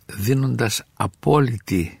ξεφύγουμε δίνοντας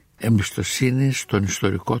απόλυτη εμπιστοσύνη στον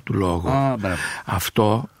ιστορικό του λόγο.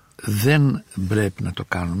 Αυτό δεν πρέπει να το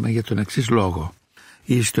κάνουμε για τον εξής λόγο.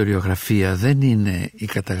 Η ιστοριογραφία δεν είναι η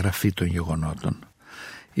καταγραφή των γεγονότων.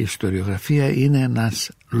 Η ιστοριογραφία είναι ένας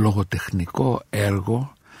λογοτεχνικό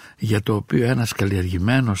έργο για το οποίο ένας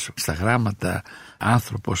καλλιεργημένος στα γράμματα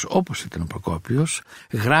άνθρωπος όπως ήταν ο Προκόπιος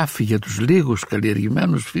γράφει για τους λίγους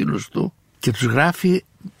καλλιεργημένους φίλους του και τους γράφει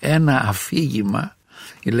ένα αφήγημα.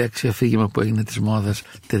 Η λέξη αφήγημα που έγινε της μόδας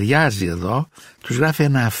ταιριάζει εδώ. Τους γράφει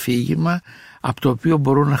ένα αφήγημα από το οποίο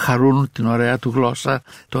μπορούν να χαρούν την ωραία του γλώσσα,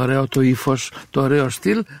 το ωραίο του ύφος, το ωραίο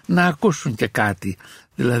στυλ, να ακούσουν και κάτι.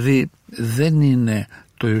 Δηλαδή δεν είναι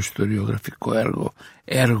το ιστοριογραφικό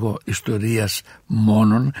έργο ιστορίας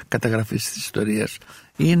μόνον, καταγραφής της ιστορίας.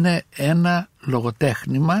 Είναι ένα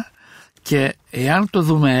λογοτέχνημα και εάν το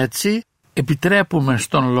δούμε έτσι, επιτρέπουμε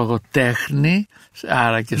στον λογοτέχνη,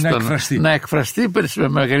 άρα και να εκφραστεί με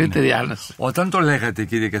μεγαλύτερη άνεση. Όταν το λέγατε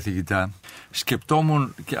κύριε καθηγητά,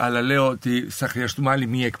 σκεπτόμουν, αλλά λέω ότι θα χρειαστούμε άλλη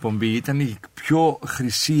μία εκπομπή. Ήταν η πιο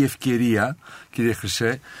χρυσή ευκαιρία, κύριε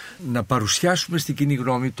Χρυσέ, να παρουσιάσουμε στην κοινή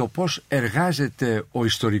γνώμη το πώς εργάζεται ο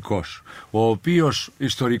ιστορικός. Ο οποίος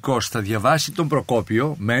ιστορικός θα διαβάσει τον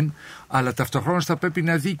Προκόπιο, μεν, αλλά ταυτόχρονα θα πρέπει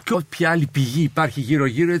να δει και ποια άλλη πηγή υπάρχει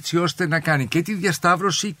γύρω-γύρω, έτσι ώστε να κάνει και τη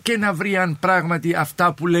διασταύρωση και να βρει αν πράγματι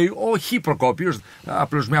αυτά που λέει όχι Προκόπιος,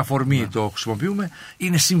 απλώς με αφορμή το χρησιμοποιούμε,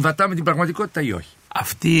 είναι συμβατά με την πραγματικότητα ή όχι.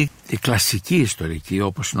 Αυτή η κλασική ιστορική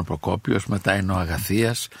όπως είναι ο Προκόπιος, μετά είναι ο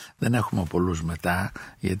Αγαθίας, δεν έχουμε πολλούς μετά,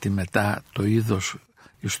 γιατί μετά το είδος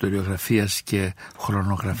ιστοριογραφίας και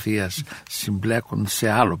χρονογραφίας συμπλέκουν σε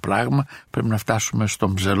άλλο πράγμα. Πρέπει να φτάσουμε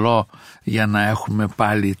στον Ψελό για να έχουμε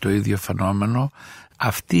πάλι το ίδιο φαινόμενο.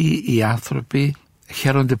 Αυτοί οι άνθρωποι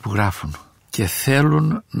χαίρονται που γράφουν και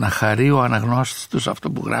θέλουν να χαρεί ο αναγνώστης τους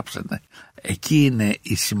αυτό που γράψανε. Εκεί είναι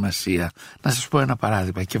η σημασία. Να σας πω ένα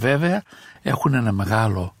παράδειγμα. Και βέβαια έχουν ένα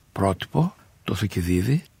μεγάλο πρότυπο, το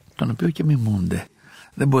Θουκυδίδη, τον οποίο και μιμούνται.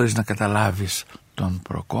 Δεν μπορείς να καταλάβεις τον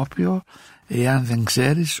Προκόπιο εάν δεν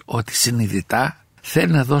ξέρεις ότι συνειδητά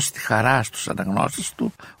θέλει να δώσει τη χαρά στους αναγνώστες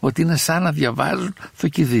του ότι είναι σαν να διαβάζουν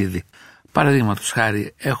Θουκυδίδη. Παραδείγματος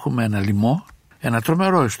χάρη, έχουμε ένα λοιμό, ένα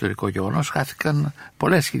τρομερό ιστορικό γεγονός, χάθηκαν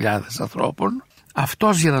πολλές χιλιάδες ανθρώπων.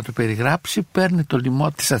 Αυτός για να το περιγράψει παίρνει το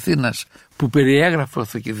λοιμό της Αθήνας που περιέγραφε ο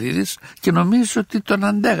Θουκυδίδης και νομίζει ότι τον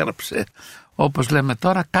αντέγραψε. Όπως λέμε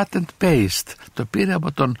τώρα cut and paste. Το πήρε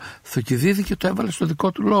από τον Θουκυδίδη και το έβαλε στο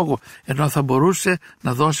δικό του λόγο. Ενώ θα μπορούσε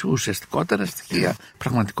να δώσει ουσιαστικότερα στοιχεία,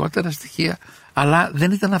 πραγματικότερα στοιχεία. Αλλά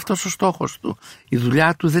δεν ήταν αυτός ο στόχος του. Η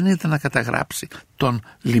δουλειά του δεν ήταν να καταγράψει τον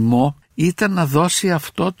λοιμό, ήταν να δώσει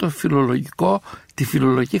αυτό το φιλολογικό, τη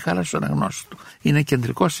φιλολογική χαρά στους αναγνώστες του. Είναι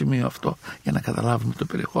κεντρικό σημείο αυτό για να καταλάβουμε το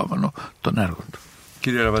περιεχόμενο των έργων του.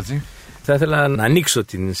 Κύριε Αραμπατζή. Θα ήθελα να ανοίξω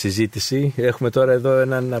την συζήτηση. Έχουμε τώρα εδώ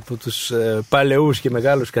έναν από τους παλαιούς και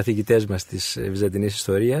μεγάλους καθηγητές μας της βυζαντινής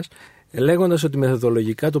ιστορίας. λέγοντας ότι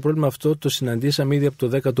μεθοδολογικά το πρόβλημα αυτό το συναντήσαμε ήδη από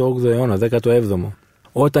το 18ο αιώνα, 17ο.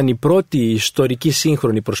 Όταν οι πρώτοι ιστορικοί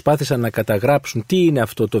σύγχρονοι προσπάθησαν να καταγράψουν τι είναι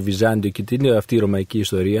αυτό το Βυζάντιο και τι είναι αυτή η ρωμαϊκή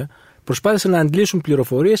ιστορία, προσπάθησαν να αντλήσουν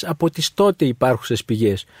πληροφορίες από τις τότε υπάρχουσες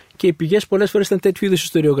πηγές. Και οι πηγές πολλές φορές ήταν τέτοιου είδους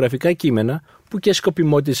ιστοριογραφικά κείμενα που και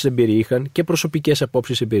σκοπιμότητες εμπεριείχαν και προσωπικές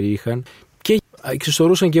απόψεις εμπεριείχαν και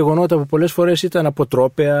εξιστορούσαν γεγονότα που πολλές φορές ήταν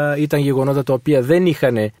αποτρόπαια, ήταν γεγονότα τα οποία δεν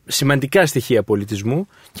είχαν σημαντικά στοιχεία πολιτισμού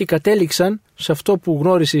και κατέληξαν σε αυτό που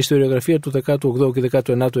γνώρισε η ιστοριογραφία του 18ου και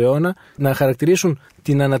 19ου αιώνα να χαρακτηρίσουν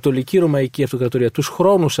την Ανατολική Ρωμαϊκή Αυτοκρατορία, τους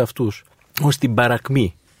χρόνους αυτούς, ως την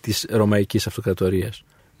παρακμή της Ρωμαϊκής Αυτοκρατορίας.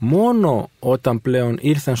 Μόνο όταν πλέον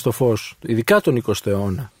ήρθαν στο φως, ειδικά τον 20ο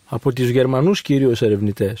αιώνα, από τους Γερμανούς κυρίως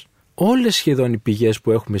ερευνητές, όλες σχεδόν οι πηγές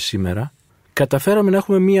που έχουμε σήμερα, καταφέραμε να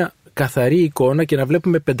έχουμε μια καθαρή εικόνα και να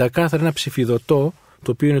βλέπουμε πεντακάθαρα ένα ψηφιδωτό,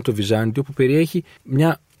 το οποίο είναι το Βυζάντιο, που περιέχει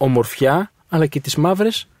μια ομορφιά αλλά και τις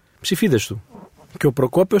μαύρες ψηφίδες του. Και ο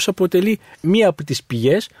Προκόπιος αποτελεί μία από τις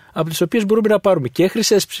πηγές από τις οποίες μπορούμε να πάρουμε και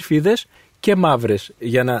χρυσές ψηφίδες και μαύρες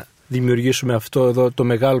για να δημιουργήσουμε αυτό εδώ το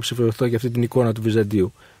μεγάλο ψηφιδωτό για αυτή την εικόνα του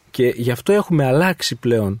Βυζαντίου. Και γι' αυτό έχουμε αλλάξει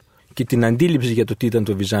πλέον και την αντίληψη για το τι ήταν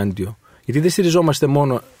το Βυζάντιο. Γιατί δεν στηριζόμαστε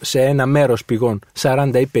μόνο σε ένα μέρος πηγών,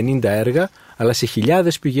 40 ή 50 έργα, αλλά σε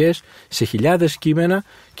χιλιάδες πηγές, σε χιλιάδες κείμενα,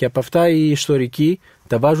 και από αυτά οι ιστορικοί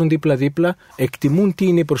τα βάζουν δίπλα-δίπλα, εκτιμούν τι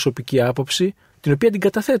είναι η προσωπική άποψη, την οποία την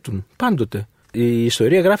καταθέτουν πάντοτε. Η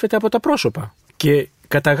ιστορία γράφεται από τα πρόσωπα και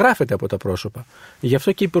καταγράφεται από τα πρόσωπα. Γι'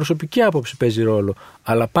 αυτό και η προσωπική άποψη παίζει ρόλο.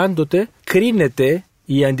 Αλλά πάντοτε κρίνεται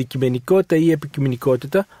η αντικειμενικότητα ή η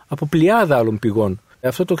επικειμενικότητα από πλειάδα άλλων πηγών.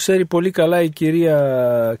 Αυτό το ξέρει πολύ καλά η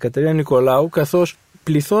κυρία Κατερίνα Νικολάου, καθώς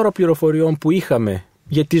πληθώρα πληροφοριών που είχαμε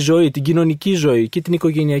για τη ζωή, την κοινωνική ζωή και την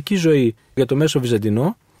οικογενειακή ζωή για το μέσο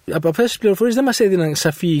Βυζαντινό, από αυτές τις πληροφορίες δεν μας έδιναν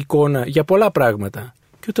σαφή εικόνα για πολλά πράγματα.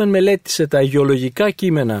 Και όταν μελέτησε τα γεωλογικά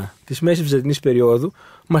κείμενα της μέσης Βυζαντινής περίοδου,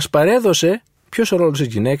 μας παρέδωσε ποιος ο ρόλος της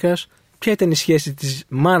γυναίκας, ποια ήταν η σχέση της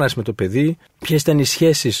μάνας με το παιδί, ποιες ήταν οι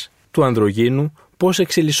σχέσεις του ανδρογύνου, πώς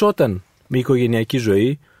εξελισσόταν με η οικογενειακή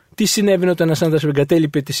ζωή, τι συνέβαινε όταν ένας άντρας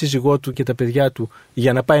εγκατέλειπε τη σύζυγό του και τα παιδιά του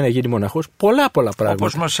για να πάει να γίνει μοναχός. Πολλά πράγματα.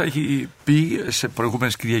 Όπως μας έχει πει σε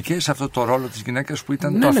προηγούμενες Κυριακές, αυτό το ρόλο της γυναίκας που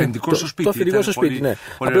ήταν το αφεντικό στο σπίτι. Το αφεντικό στο σπίτι, ναι.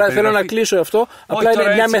 Απλά θέλω να κλείσω αυτό. Απλά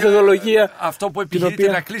είναι μια μεθοδολογία. Αυτό που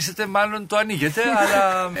επιχειρείτε να κλείσετε, μάλλον το ανοίγετε,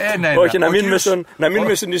 αλλά ένα-ένα. Όχι, να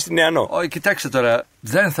μείνουμε στον Ιουστινιανό. Κοιτάξτε τώρα,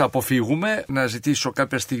 δεν θα αποφύγουμε να ζητήσω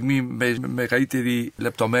κάποια στιγμή με μεγαλύτερη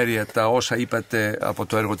λεπτομέρεια τα όσα είπατε από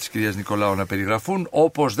το έργο της κυρίας Νικολάου να περιγραφούν,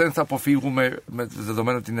 όπως δεν θα αποφύγουμε, με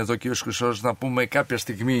δεδομένο ότι είναι εδώ ο κύριος Χρυσός, να πούμε κάποια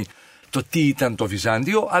στιγμή το τι ήταν το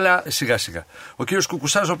Βυζάντιο, αλλά σιγά σιγά. Ο κύριος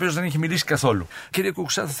Κουκουσάς, ο οποίος δεν έχει μιλήσει καθόλου. Κύριε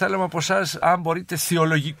Κουκουσά, θα θέλαμε από εσάς, αν μπορείτε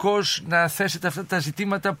θεολογικώς να θέσετε αυτά τα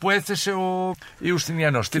ζητήματα που έθεσε ο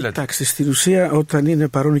Ιουστινιανός. Τι λέτε? Εντάξει, στην ουσία, όταν είναι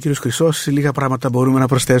παρόν ο κύριος Χρυσός, λίγα πράγματα μπορούμε να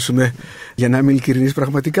προσθέσουμε για να είμαι ειλικρινής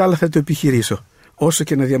πραγματικά, αλλά θα το επιχειρήσω. Όσο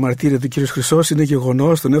και να διαμαρτύρεται ο κύριος Χρυσός, είναι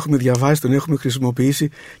γεγονός, τον έχουμε διαβάσει, τον έχουμε χρησιμοποιήσει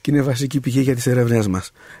και είναι βασική πηγή για τις ερευνές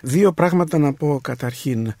μας. Δύο πράγματα να πω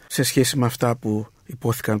καταρχήν σε σχέση με αυτά που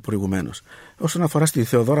υπόθηκαν προηγουμένως. Όσον αφορά στη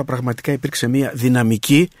Θεοδώρα, πραγματικά υπήρξε μια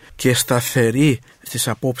δυναμική και σταθερή στις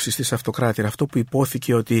απόψεις της Αυτοκράτηρα. Αυτό που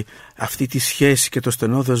υπόθηκε ότι αυτή τη σχέση και το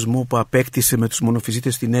στενό δεσμό που απέκτησε με τους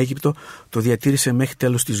μονοφυζίτες στην Αίγυπτο το διατήρησε μέχρι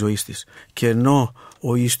τέλος της ζωής της. Και ενώ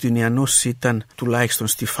ο Ιουστινιανός ήταν τουλάχιστον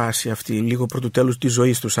στη φάση αυτή, λίγο προ του τέλους της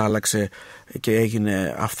ζωής τους άλλαξε και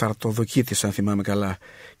έγινε αυθαρτοδοκίτης, αν θυμάμαι καλά,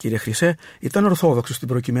 κύριε Χρυσέ, ήταν ορθόδοξος στην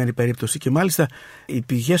προκειμένη περίπτωση και μάλιστα οι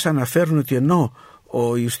πηγές αναφέρουν ότι ενώ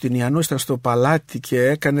ο Ιουστινιανός ήταν στο παλάτι και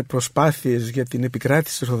έκανε προσπάθειες για την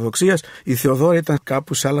επικράτηση της Ορθοδοξίας, η Θεοδώρα ήταν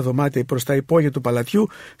κάπου σε άλλα δωμάτια προς τα υπόγεια του παλατιού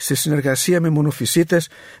σε συνεργασία με μονοφυσίτες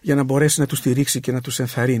για να μπορέσει να τους στηρίξει και να τους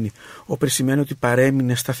ενθαρρύνει. Όπως σημαίνει ότι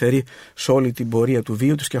παρέμεινε σταθερή σε όλη την πορεία του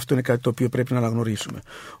βίου τους και αυτό είναι κάτι το οποίο πρέπει να αναγνωρίσουμε.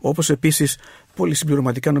 Όπως επίσης, πολύ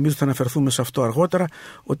συμπληρωματικά νομίζω θα αναφερθούμε σε αυτό αργότερα,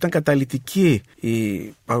 ότι ήταν καταλυτική η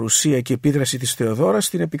παρουσία και η επίδραση της Θεοδόρας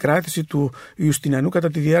στην επικράτηση του Ιουστινιανού κατά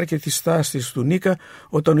τη διάρκεια της στάσης του Νίκα,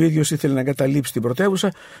 όταν ο ίδιος ήθελε να εγκαταλείψει την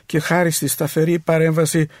πρωτεύουσα και χάρη στη σταθερή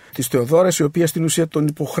παρέμβαση της Θεοδόρας, η οποία στην ουσία τον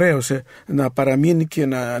υποχρέωσε να παραμείνει και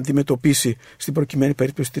να αντιμετωπίσει στην προκειμένη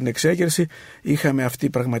περίπτωση την εξέγερση, είχαμε αυτή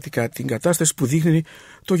πραγματικά την κατάσταση που δείχνει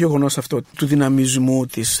το γεγονός αυτό του δυναμισμού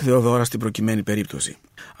της Θεοδόρας στην προκειμένη περίπτωση.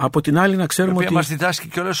 Από την άλλη, να ξέρουμε ότι. Μας διδάσκει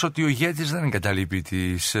κιόλας ότι ο ηγέτης δεν εγκαταλείπει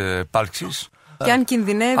τις πάλξεις. Και αν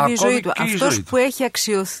κινδυνεύει η ζωή του. Αυτός που έχει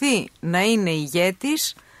αξιωθεί να είναι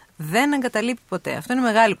ηγέτης δεν εγκαταλείπει ποτέ. Αυτό είναι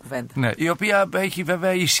μεγάλη κουβέντα. Ναι, η οποία έχει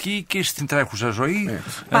βέβαια ισχύ και στην τρέχουσα ζωή.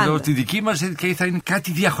 Εδώ τη δική μας, και θα είναι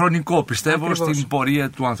κάτι διαχρονικό, πιστεύω, ακριβώς, στην πορεία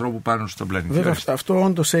του ανθρώπου πάνω στον πλανήτη. Βέβαια, αυτό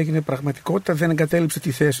όντως έγινε πραγματικότητα. Δεν εγκατέλειψε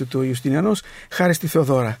τη θέση του ο Ιουστινιανός χάρη στη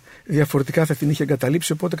Θεοδώρα. Διαφορετικά θα την είχε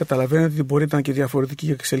εγκαταλείψει, οπότε καταλαβαίνετε ότι μπορεί να ήταν και διαφορετική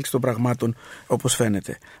η εξέλιξη των πραγμάτων, όπως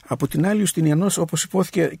φαίνεται. Από την άλλη, ο Ιουστινιανός, όπως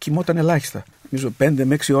υπόθηκε, κοιμόταν ελάχιστα. Νομίζω 5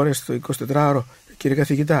 με 6 ώρες το 24ωρο. Κύριε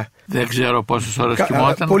καθηγητά. Δεν ξέρω πόσες ώρες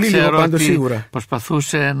κοιμόταν. Πολύ λίγο πάντως σίγουρα.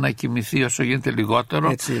 Προσπαθούσε να κοιμηθεί όσο γίνεται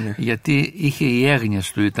λιγότερο, γιατί είχε οι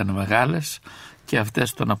έγνοιες του ήταν μεγάλες και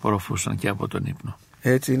αυτές τον απορροφούσαν και από τον ύπνο.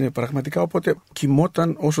 Έτσι είναι πραγματικά, οπότε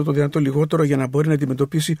κοιμόταν όσο το δυνατό λιγότερο για να μπορεί να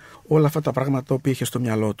αντιμετωπίσει όλα αυτά τα πράγματα που είχε στο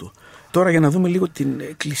μυαλό του. Τώρα, για να δούμε λίγο την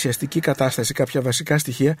εκκλησιαστική κατάσταση, κάποια βασικά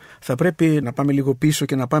στοιχεία, θα πρέπει να πάμε λίγο πίσω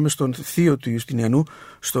και να πάμε στον θείο του Ιουστινιανού,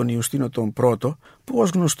 στον Ιουστίνο τον Πρώτο, που ως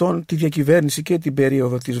γνωστόν τη διακυβέρνηση και την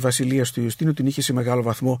περίοδο της βασιλείας του Ιουστίνου την είχε σε μεγάλο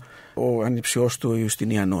βαθμό ο ανιψιός του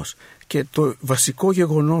Ιουστινιανός. Και το βασικό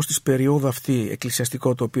γεγονός της περίοδου αυτή,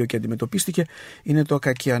 εκκλησιαστικό, το οποίο και αντιμετωπίστηκε, είναι το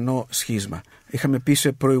ακακιανό σχίσμα. Είχαμε πει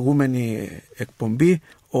σε προηγούμενη εκπομπή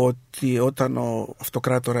ότι όταν ο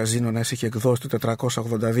Αυτοκράτορας Ζήνωνας είχε εκδώσει το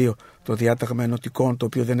 482 το διάταγμα ενωτικών, το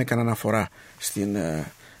οποίο δεν έκανε αναφορά στην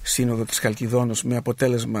Σύνοδο της Χαλκιδόνος,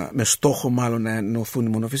 με στόχο μάλλον να ενωθούν οι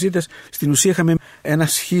μονοφυσίτες, στην ουσία είχαμε ένα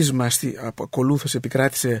σχίσμα που ακολούθως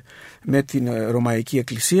επικράτησε με την Ρωμαϊκή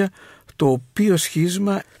Εκκλησία, το οποίο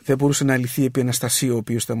σχίσμα δεν μπορούσε να λυθεί επί Αναστασίου, ο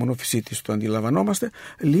οποίος ήταν μονοφυσίτης, το αντιλαμβανόμαστε,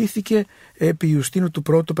 λύθηκε επί Ιουστίνου του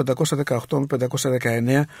Πρώτου 518 με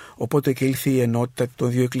 519, οπότε και ήλθε η ενότητα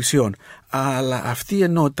των δύο εκκλησιών. Αλλά αυτή η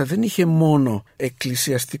ενότητα δεν είχε μόνο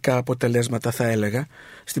εκκλησιαστικά αποτελέσματα, θα έλεγα,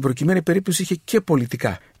 στην προκειμένη περίπτωση είχε και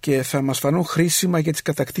πολιτικά, και θα μας φανούν χρήσιμα για τις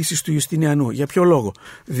κατακτήσεις του Ιουστινιανού. Για ποιο λόγο?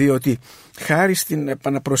 Διότι χάρη στην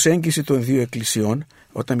επαναπροσέγγιση των δύο εκκλησιών,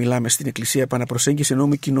 όταν μιλάμε στην εκκλησία επαναπροσέγγιση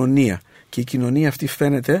εννοούμε κοινωνία, και η κοινωνία αυτή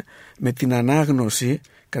φαίνεται με την ανάγνωση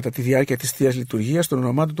κατά τη διάρκεια της Θείας Λειτουργίας των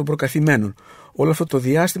ονομάτων των προκαθημένων. Όλο αυτό το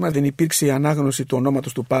διάστημα δεν υπήρξε η ανάγνωση του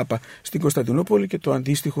ονόματος του Πάπα στην Κωνσταντινούπολη και το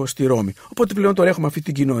αντίστοιχο στη Ρώμη. Οπότε πλέον τώρα έχουμε αυτή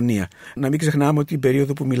την κοινωνία. Να μην ξεχνάμε ότι την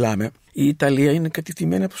περίοδο που μιλάμε, η Ιταλία είναι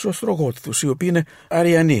κατητημένη από τους Οστρογότηθους, οι οποίοι είναι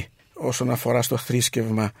αριανοί όσον αφορά στο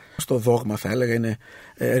θρήσκευμα, στο δόγμα, θα έλεγα, είναι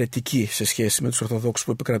αιρετικοί σε σχέση με τους Ορθοδόξους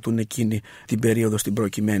που επικρατούν εκείνη την περίοδο στην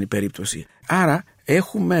προκειμένη περίπτωση. Άρα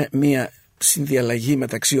έχουμε μια συνδιαλλαγή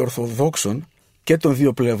μεταξύ Ορθοδόξων και των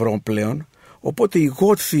δύο πλευρών πλέον, οπότε οι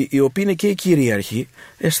Γότθοι, οι οποίοι είναι και οι κυρίαρχοι,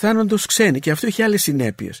 αισθάνονται ως ξένοι, και αυτό έχει άλλες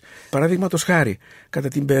συνέπειες. Παραδείγματος χάρη, κατά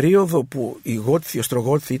την περίοδο που οι Γότθοι, οι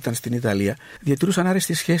Οστρογότθοι ήταν στην Ιταλία, διατηρούσαν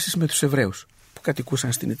άρεστες σχέσεις με τους Εβραίους που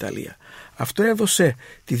κατοικούσαν στην Ιταλία. Αυτό έδωσε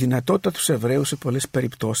τη δυνατότητα τους Εβραίους σε πολλές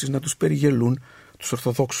περιπτώσεις να τους περιγελούν, τους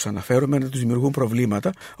Ορθοδόξους αναφέρομαι, να τους δημιουργούν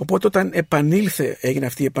προβλήματα. Οπότε όταν έγινε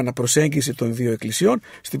αυτή η επαναπροσέγγιση των δύο εκκλησιών,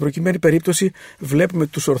 στην προκειμένη περίπτωση βλέπουμε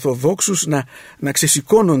τους Ορθοδόξους να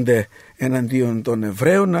ξεσηκώνονται εναντίον των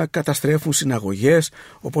Εβραίων, να καταστρέφουν συναγωγές,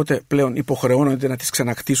 οπότε πλέον υποχρεώνονται να τις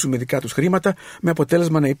ξανακτήσουν με δικά τους χρήματα, με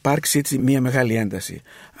αποτέλεσμα να υπάρξει έτσι μια μεγάλη ένταση.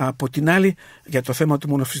 Από την άλλη, για το θέμα του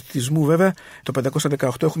μονοφυσιτισμού, βέβαια, το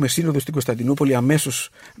 518 έχουμε σύνοδο στην Κωνσταντινούπολη αμέσως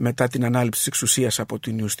μετά την ανάληψη της εξουσίας από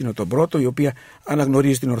την Ιουστίνο τον Πρώτο, η οποία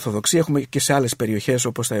αναγνωρίζει την Ορθοδοξία. Έχουμε και σε άλλες περιοχές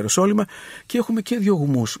όπως τα Ιεροσόλυμα, και έχουμε και δύο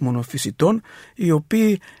γουμούς μονοφυσιτών, οι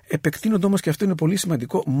οποίοι επεκτείνονται όμως, και αυτό είναι πολύ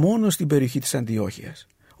σημαντικό, μόνο στην περιοχή της Αντιόχειας.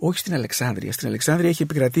 Όχι στην Αλεξάνδρεια. Στην Αλεξάνδρεια έχει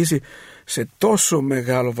επικρατήσει σε τόσο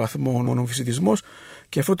μεγάλο βαθμό ο μονοφυσιτισμός,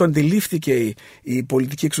 και αυτό το αντιλήφθηκε η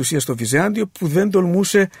πολιτική εξουσία στο Βυζάντιο, που δεν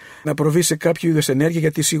τολμούσε να προβεί σε κάποιο είδος ενέργεια,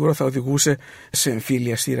 γιατί σίγουρα θα οδηγούσε σε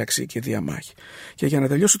εμφύλια σύραξη και διαμάχη. Και για να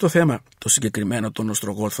τελειώσω το θέμα, το συγκεκριμένο των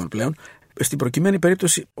Οστρογότθων πλέον, στην προκειμένη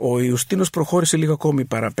περίπτωση ο Ιουστίνος προχώρησε λίγο ακόμη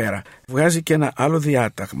παραπέρα. Βγάζει και ένα άλλο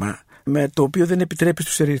διάταγμα, με το οποίο δεν επιτρέπει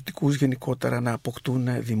στους αιρετικούς γενικότερα να αποκτούν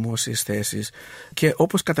δημόσιες θέσεις, και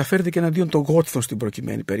όπως καταφέρεται και εναντίον των Γότθων στην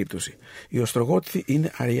προκειμένη περίπτωση. Οι Οστρογότθοι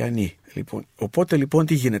είναι αριανοί. Οπότε λοιπόν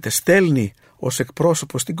τι γίνεται? Στέλνει ως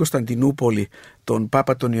εκπρόσωπο στην Κωνσταντινούπολη τον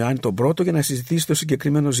Πάπα τον Ιωάννη τον Πρώτο για να συζητήσει το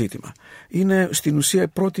συγκεκριμένο ζήτημα. Είναι στην ουσία η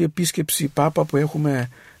πρώτη επίσκεψη Πάπα που έχουμε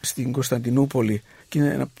στην Κωνσταντινούπολη, και είναι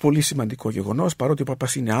ένα πολύ σημαντικό γεγονός. Παρότι ο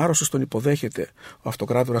Παπάς είναι άρρωστος, τον υποδέχεται ο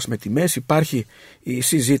Αυτοκράτορας με τιμές. Υπάρχει η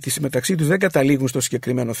συζήτηση μεταξύ τους, δεν καταλήγουν στο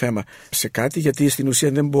συγκεκριμένο θέμα σε κάτι, γιατί στην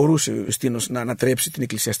ουσία δεν μπορούσε ο Ιουστίνος να ανατρέψει την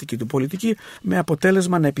εκκλησιαστική του πολιτική, με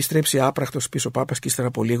αποτέλεσμα να επιστρέψει άπραχτος πίσω ο Πάπας, και ύστερα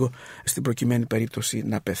από λίγο στην προκειμένη περίπτωση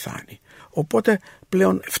να πεθάνει. Οπότε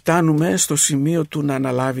πλέον φτάνουμε στο σημείο του να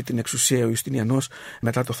αναλάβει την εξουσία ο Ιουστινιανός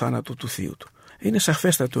μετά το θάνατο του θείου του. Είναι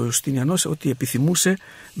σαφέστατο ο Ιουστινιανός ότι επιθυμούσε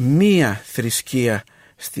μία θρησκεία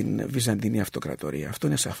στην Βυζαντινή Αυτοκρατορία. Αυτό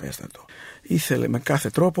είναι σαφέστατο. ήθελε με κάθε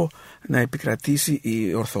τρόπο να επικρατήσει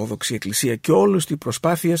η Ορθόδοξη Εκκλησία και όλες οι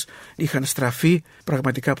προσπάθειες είχαν στραφεί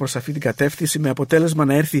πραγματικά προς αυτή την κατεύθυνση, με αποτέλεσμα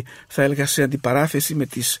να έρθει, θα έλεγα, σε αντιπαράθεση με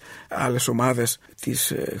τις άλλες ομάδες,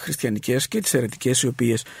 τις χριστιανικές και τις αιρετικές, οι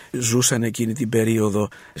οποίες ζούσαν εκείνη την περίοδο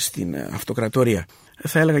στην Αυτοκρατορία.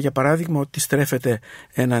 Θα έλεγα για παράδειγμα ότι στρέφεται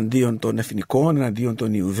εναντίον των εθνικών, εναντίον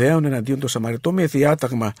των Ιουδαίων, εναντίον των Σαμαριτών, με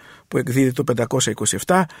διάταγμα που εκδίδει το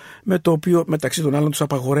 527, με το οποίο μεταξύ των άλλων τους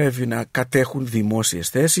απαγορεύει να κατέχουν δημόσιες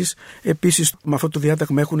θέσεις. Επίσης με αυτό το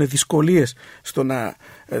διάταγμα έχουν δυσκολίες στο να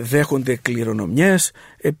δέχονται κληρονομιές.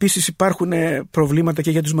 Επίσης υπάρχουν προβλήματα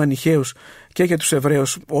και για τους Μανιχαίους και για τους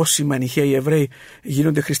Εβραίους. Όσοι Μανιχαίοι Εβραίοι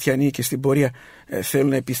γίνονται χριστιανοί και στην πορεία θέλουν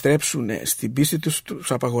να επιστρέψουν στην πίστη τους,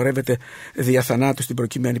 τους απαγορεύεται δια θανάτου στην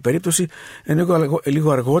προκειμένη περίπτωση. Ενώ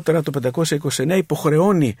λίγο αργότερα το 529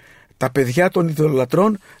 υποχρεώνει τα παιδιά των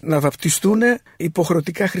ειδωλολατρών να βαπτιστούν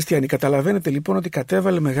υποχρεωτικά χριστιανοί. Καταλαβαίνετε λοιπόν ότι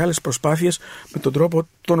κατέβαλε μεγάλες προσπάθειες με τον τρόπο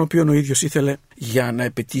τον οποίο ο ίδιος ήθελε για να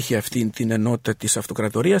επιτύχει αυτή την ενότητα της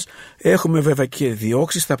Αυτοκρατορίας. Έχουμε βέβαια και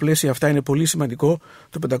διώξεις. Στα πλαίσια αυτά είναι πολύ σημαντικό.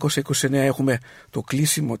 Το 529 έχουμε το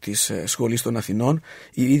κλείσιμο της Σχολής των Αθηνών.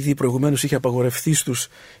 Ήδη προηγουμένως είχε απαγορευτεί στους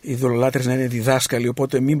ειδωλολάτρες να είναι διδάσκαλοι,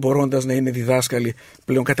 οπότε μην μπορώντας να είναι διδάσκαλοι,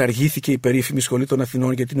 πλέον καταργήθηκε η περίφημη Σχολή των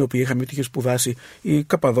Αθηνών, για την οποία είχε σπουδάσει οι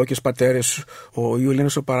Καπαδόκες πατέρες, ο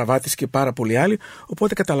Ιουλένος ο Παραβάτης και πάρα πολλοί άλλοι.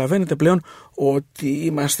 Οπότε καταλαβαίνετε πλέον ότι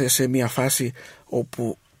είμαστε σε μια φάση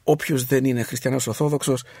όπου όποιος δεν είναι χριστιανός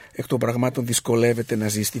Ορθόδοξος εκ των πραγμάτων δυσκολεύεται να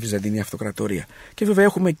ζει στη Βυζαντινή Αυτοκρατορία. Και βέβαια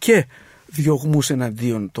έχουμε και διωγμούς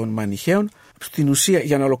εναντίον των Μανιχαίων. Στην ουσία,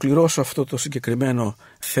 για να ολοκληρώσω αυτό το συγκεκριμένο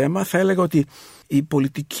θέμα, θα έλεγα ότι η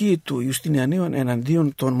πολιτική του Ιουστινιανίου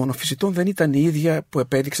εναντίον των μονοφυσιτών δεν ήταν η ίδια που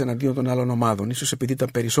επέδειξε εναντίον των άλλων ομάδων. Ίσως επειδή ήταν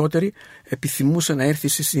περισσότεροι, επιθυμούσε να έρθει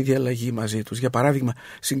σε συνδιαλλαγή μαζί τους. Για παράδειγμα,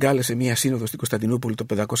 συγκάλεσε μία σύνοδο στην Κωνσταντινούπολη το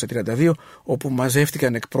 532, όπου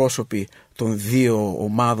μαζεύτηκαν εκπρόσωποι των δύο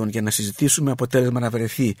ομάδων για να συζητήσουν, με αποτέλεσμα να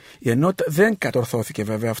βρεθεί η ενότητα. Δεν κατορθώθηκε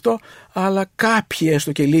βέβαια αυτό, αλλά κάποιοι,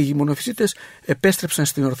 έστω και λίγοι μονοφυσίτες, επέστρεψαν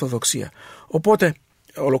στην Ορθοδοξία. Οπότε,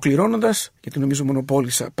 ολοκληρώνοντας, γιατί νομίζω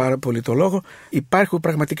μονοπόλησα πάρα πολύ το λόγο, υπάρχει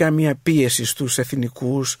πραγματικά μια πίεση στους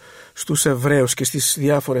εθνικούς, στους Εβραίους και στις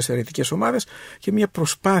διάφορες αιρετικές ομάδες και μια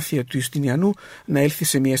προσπάθεια του Ιουστινιανού να έλθει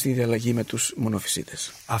σε μια συνδιαλλαγή με τους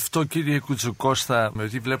μονοφυσίτες. Αυτό, κύριε Γκουτζιουκώστα, με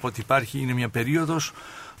ότι βλέπω ότι υπάρχει, είναι μια περίοδος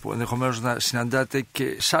που ενδεχομένως να συναντάτε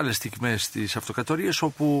και σε άλλες στιγμές της Αυτοκρατορίας,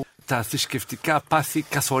 όπου τα θρησκευτικά πάθη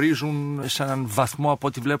καθορίζουν σε έναν βαθμό, από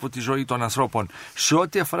ό,τι βλέπω, τη ζωή των ανθρώπων. Σε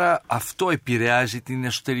ό,τι αφορά αυτό, επηρεάζει την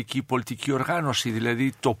εσωτερική πολιτική οργάνωση,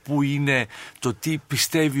 δηλαδή το που είναι, το τι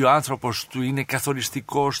πιστεύει ο άνθρωπος του είναι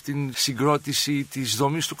καθοριστικό στην συγκρότηση της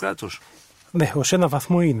δομής του κράτους. Ναι, ως ένα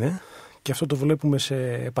βαθμό είναι, και αυτό το βλέπουμε σε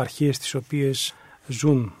επαρχίες τις οποίες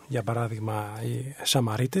ζουν, για παράδειγμα, οι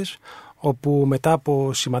Σαμαρίτες, όπου μετά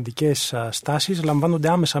από σημαντικές στάσεις λαμβάνονται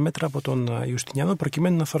άμεσα μέτρα από τον Ιουστινιανό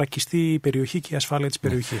προκειμένου να θωρακιστεί η περιοχή και η ασφάλεια της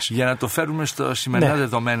περιοχής. Για να το φέρουμε στα σημερινά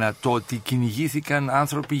δεδομένα, το ότι κυνηγήθηκαν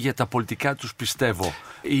άνθρωποι για τα πολιτικά τους, πιστεύω,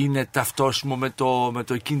 είναι ταυτόσιμο με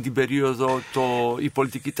το εκείνη την περίοδο, η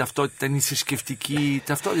πολιτική ταυτότητα, είναι η θρησκευτική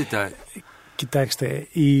ταυτότητα. Κοιτάξτε,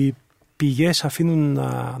 οι πηγές αφήνουν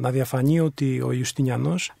να διαφανεί ότι ο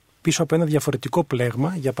Ιουστινιανός, πίσω από ένα διαφορετικό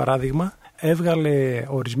πλέγμα, για παράδειγμα, έβγαλε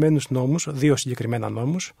ορισμένους νόμους, δύο συγκεκριμένα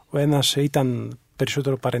νόμους. Ο ένας ήταν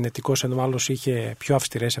περισσότερο παρενετικός, ενώ ο άλλος είχε πιο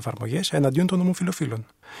αυστηρές εφαρμογές, εναντίον των ομοφυλοφίλων.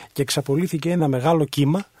 Και εξαπολύθηκε ένα μεγάλο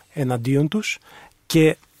κύμα εναντίον τους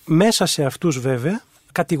και μέσα σε αυτούς βέβαια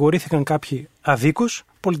κατηγορήθηκαν κάποιοι αδίκως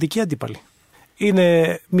πολιτικοί αντίπαλοι.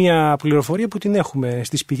 Είναι μια πληροφορία που την έχουμε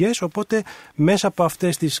στις πηγές, οπότε μέσα από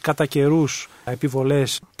αυτές τις κατά καιρούς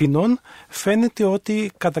επιβολές ποινών φαίνεται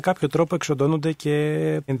ότι κατά κάποιο τρόπο εξοντώνονται και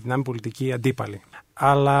ενδυνάμει πολιτικοί αντίπαλοι.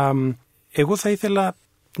 Αλλά εγώ θα ήθελα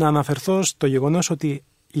να αναφερθώ στο γεγονός ότι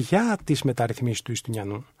για τις μεταρρυθμίσεις του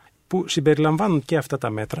Ιουστινιανού, που συμπεριλαμβάνουν και αυτά τα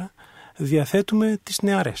μέτρα, διαθέτουμε τις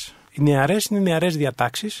νεαρές. Οι νεαρές είναι νεαρές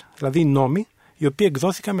διατάξεις, δηλαδή οι νόμοι, οι οποίοι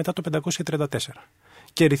εκδόθηκαν μετά το 534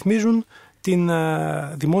 και ρυθμίζουν την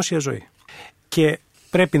δημόσια ζωή. Και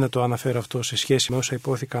πρέπει να το αναφέρω αυτό σε σχέση με όσα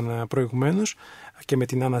υπόθηκαν προηγουμένως και με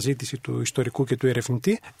την αναζήτηση του ιστορικού και του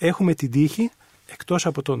ερευνητή. Έχουμε την τύχη, εκτός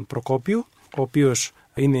από τον Προκόπιο, ο οποίος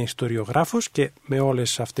είναι ιστοριογράφος και με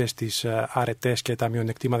όλες αυτές τις αρετές και τα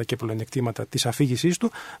μειονεκτήματα και πλεονεκτήματα της αφήγησής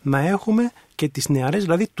του, να έχουμε και τις νεαρές,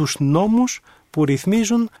 δηλαδή τους νόμους που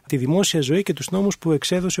ρυθμίζουν τη δημόσια ζωή και τους νόμους που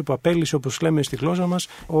εξέδωσε, που απέλυσε, όπως λέμε στη γλώσσα μας,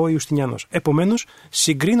 ο Ιουστινιανός. Επομένως,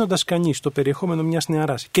 συγκρίνοντας κανείς το περιεχόμενο μιας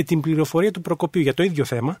νεαράς και την πληροφορία του Προκοπίου για το ίδιο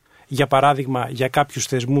θέμα, για παράδειγμα για κάποιους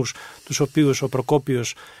θεσμούς τους οποίους ο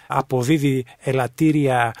Προκόπιος αποδίδει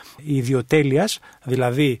ελαττήρια ιδιοτέλειας,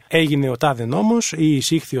 δηλαδή έγινε ο τάδε νόμος ή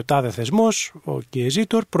εισήχθη ο τάδε θεσμός, ο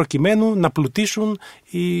Κιεζήτορ, προκειμένου να πλουτίσουν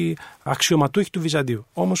οι αξιωματούχοι του Βυζαντίου.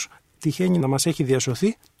 Όμως τυχαίνει να μας έχει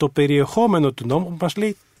διασωθεί το περιεχόμενο του νόμου που μας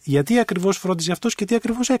λέει γιατί ακριβώς φρόντιζε αυτός και τι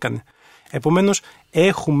ακριβώς έκανε. Επομένως,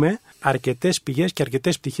 έχουμε αρκετές πηγές και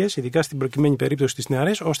αρκετές πτυχές, ειδικά στην προκειμένη περίπτωση της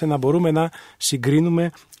νεαρές, ώστε να μπορούμε να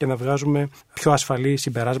συγκρίνουμε και να βγάζουμε πιο ασφαλή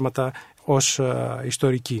συμπεράσματα ως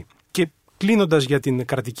ιστορικοί. Και κλείνοντας για την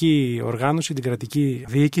κρατική οργάνωση, την κρατική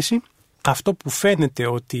διοίκηση, αυτό που φαίνεται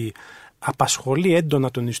ότι απασχολεί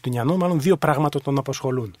έντονα τον Ιουστινιανό, μάλλον δύο πράγματα τον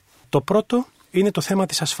απασχολούν. Το πρώτο είναι το θέμα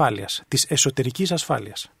της ασφάλειας, της εσωτερικής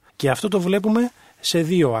ασφάλειας. Και αυτό το βλέπουμε σε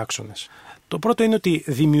δύο άξονες. Το πρώτο είναι ότι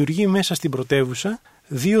δημιουργεί μέσα στην πρωτεύουσα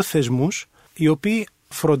δύο θεσμούς οι οποίοι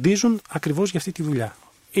φροντίζουν ακριβώς για αυτή τη δουλειά.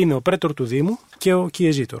 Είναι ο πρέτορ του Δήμου και ο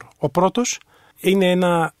Κιεζήτορ. Ο πρώτος είναι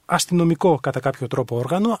ένα αστυνομικό κατά κάποιο τρόπο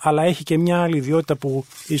όργανο, αλλά έχει και μια άλλη ιδιότητα που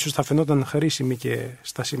ίσως θα φαινόταν χρήσιμη και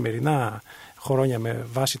στα σημερινά χρόνια με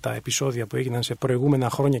βάση τα επεισόδια που έγιναν σε προηγούμενα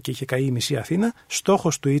χρόνια και είχε καεί η μισή Αθήνα.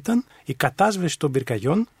 Στόχος του ήταν η κατάσβεση των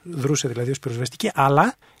πυρκαγιών, δρούσε δηλαδή ως πυροσβεστική,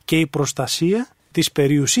 αλλά και η προστασία της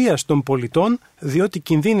περιουσίας των πολιτών, διότι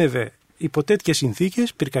κινδύνευε υπό τέτοιες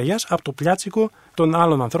συνθήκες πυρκαγιάς από το πλιάτσικο των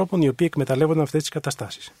άλλων ανθρώπων οι οποίοι εκμεταλλεύονταν αυτές τις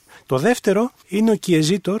καταστάσεις. Το δεύτερο είναι ο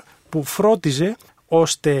Κιεζήτορ που φρόντιζε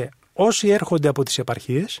ώστε όσοι έρχονται από τις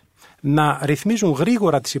επαρχίες να ρυθμίζουν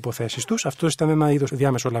γρήγορα τις υποθέσεις τους. Αυτός ήταν ένα είδος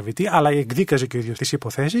διαμεσολαβητή, αλλά εκδίκαζε και ο ίδιος τις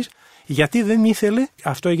υποθέσεις, γιατί δεν ήθελε,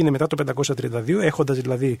 αυτό έγινε μετά το 532, έχοντας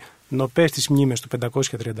δηλαδή νοπές τις μνήμες του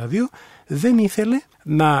 532, δεν ήθελε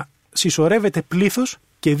να συσσωρεύεται πλήθος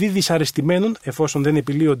και δι δυσαρεστημένων, εφόσον δεν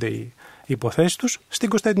επιλύονται οι υποθέσεις τους, στην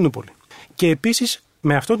Κωνσταντινούπολη. Και επίσης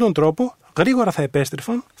με αυτόν τον τρόπο γρήγορα θα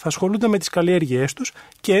επέστρεφαν, θα ασχολούνταν με τις καλλιέργειές τους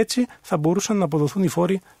και έτσι θα μπορούσαν να αποδοθούν οι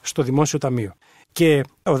φόροι στο δημόσιο ταμείο. Και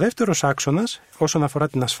ο δεύτερος άξονας όσον αφορά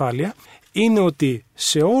την ασφάλεια είναι ότι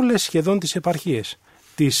σε όλες σχεδόν τις επαρχίες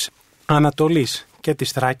της Ανατολής και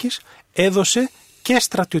της Θράκης έδωσε και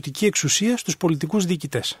στρατιωτική εξουσία στους πολιτικούς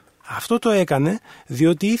διοικητές. Αυτό το έκανε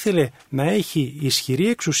διότι ήθελε να έχει ισχυρή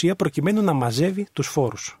εξουσία προκειμένου να μαζεύει τους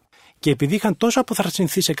φόρους. Και επειδή είχαν τόσο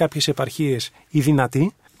αποθρασινθεί σε κάποιες επαρχίες οι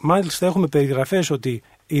δυνατοί, μάλιστα έχουμε περιγραφές ότι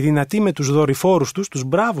οι δυνατοί με τους δορυφόρους τους, τους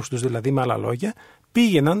μπράβους τους δηλαδή με άλλα λόγια,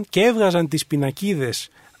 πήγαιναν και έβγαζαν τις πινακίδες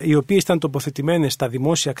οι οποίες ήταν τοποθετημένες στα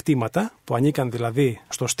δημόσια κτήματα, που ανήκαν δηλαδή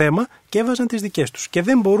στο στέμμα, και έβαζαν τις δικές τους. Και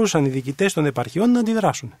δεν μπορούσαν οι διοικητές των επαρχιών να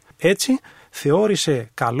αντιδράσουν. Έτσι θεώρησε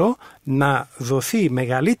καλό να δοθεί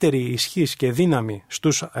μεγαλύτερη ισχύς και δύναμη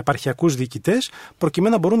στους επαρχιακούς διοικητές,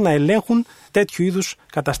 προκειμένου να μπορούν να ελέγχουν τέτοιου είδους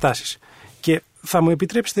καταστάσεις. Και θα μου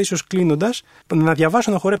επιτρέψετε ίσως κλείνοντας να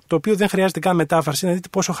διαβάσω ένα χορέ το οποίο δεν χρειάζεται καν μετάφραση, να δείτε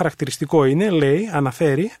πόσο χαρακτηριστικό είναι. Λέει,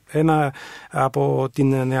 αναφέρει ένα από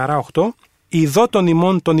την Νεαρά 8, «Ιδώ των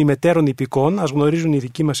ημών των ημετέρων υπηκών», ας γνωρίζουν οι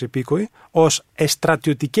δικοί μας υπήκοοι, «ως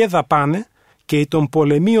εστρατιωτικέ δαπάνε και οι των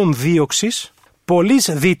πολεμίων δίωξης, πολλής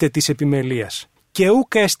δείτε της επιμελίας. Και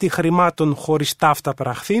ούκα εστι χρημάτων χωρίς ταύτα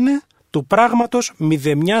πραχθήνε, του πράγματος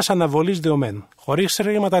μηδεμιάς αναβολής δεωμένου». Χωρίς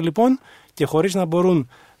χρήματα λοιπόν και χωρίς να μπορούν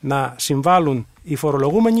να συμβάλλουν οι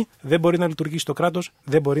φορολογούμενοι, δεν μπορεί να λειτουργήσει το κράτος,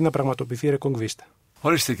 δεν μπορεί να πραγματοποιηθεί η ρεκονγκβίστα.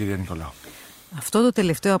 Ορίστε, κύριε Νικολάου. Αυτό το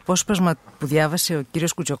τελευταίο απόσπασμα που διάβασε ο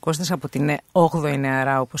κύριος Γκουτζιουκώστας από την 8η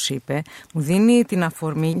Νεαρά, όπως είπε, μου δίνει την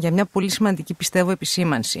αφορμή για μια πολύ σημαντική, πιστεύω,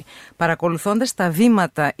 επισήμανση. Παρακολουθώντας τα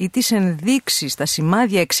βήματα ή τις ενδείξεις, τα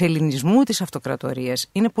σημάδια εξελληνισμού της Αυτοκρατορίας,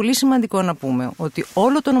 είναι πολύ σημαντικό να πούμε ότι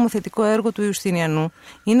όλο το νομοθετικό έργο του Ιουστινιανού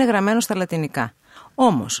είναι γραμμένο στα λατινικά.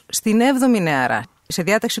 Όμως, στην 7η Νεαρά, σε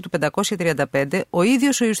διάταξη του 535, ο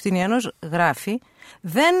ίδιος ο Ιουστινιανός γράφει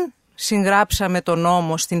 «Δεν συγγράψαμε τον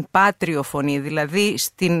νόμο στην πάτριο φωνή, δηλαδή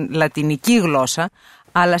στην λατινική γλώσσα,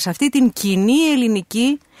 αλλά σε αυτή την κοινή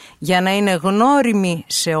ελληνική για να είναι γνώριμη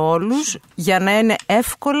σε όλους, για να είναι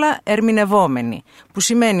εύκολα ερμηνευόμενη». Που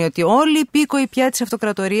σημαίνει ότι όλοι οι υπήκοοι πια της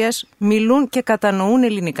Αυτοκρατορίας μιλούν και κατανοούν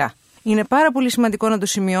ελληνικά. Είναι πάρα πολύ σημαντικό να το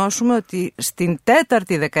σημειώσουμε ότι στην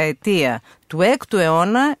 4η δεκαετία του 6ου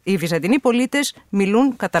αιώνα οι Βυζαντινοί πολίτες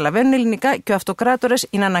μιλούν, καταλαβαίνουν ελληνικά και ο Αυτοκράτορας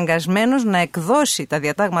είναι αναγκασμένος να εκδώσει τα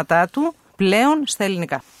διατάγματά του πλέον στα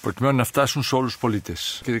ελληνικά. Προκειμένου να φτάσουν σε όλους τους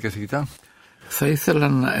πολίτες. Κύριε καθηγητά. Θα ήθελα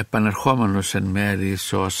να επανερχόμενος εν μέρη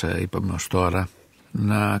σε όσα είπαμε ως τώρα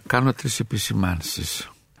να κάνω 3 επισημάνσεις.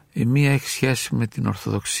 Η μία έχει σχέση με την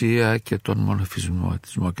Ορθοδοξία και τον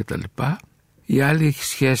μονοφυσισμό κτλ. Η άλλη έχει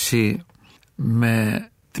σχέση με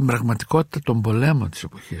την πραγματικότητα των πολέμων της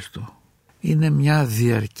εποχής του. Είναι μια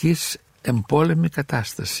διαρκής εμπόλεμη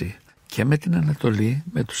κατάσταση και με την Ανατολή,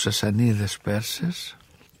 με τους Σασανίδες Πέρσες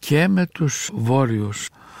και με τους βόρειους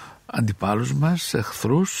αντιπάλους μας,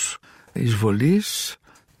 εχθρούς, εισβολής,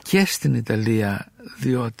 και στην Ιταλία,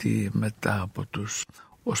 διότι μετά από τους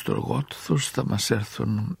Οστρογότους θα μας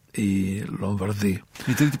έρθουν οι Λομβαρδοί.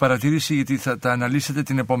 Η τρίτη παρατήρηση, γιατί θα τα αναλύσετε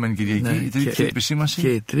την επόμενη Κυριακή, Ναι, η τρίτη επισήμαση.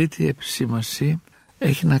 Και η τρίτη επισήμαση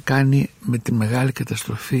έχει να κάνει με τη μεγάλη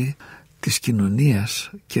καταστροφή της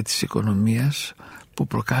κοινωνίας και της οικονομίας που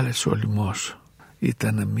προκάλεσε ο λοιμός.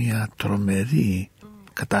 Ήταν μια τρομερή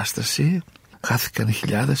κατάσταση, χάθηκαν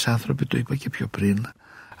χιλιάδες άνθρωποι, το είπα και πιο πριν,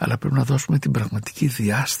 αλλά πρέπει να δώσουμε την πραγματική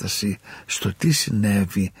διάσταση στο τι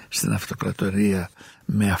συνέβη στην Αυτοκρατορία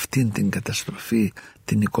με αυτήν την καταστροφή,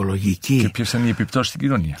 την οικολογική. Και ποιες ήταν οι επιπτώσεις στην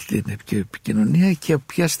κοινωνία. Στην επικοινωνία και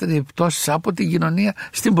ποιες ήταν οι επιπτώσεις από την κοινωνία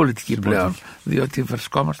στην πολιτική πλέον. Διότι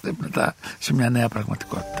βρισκόμαστε μετά σε μια νέα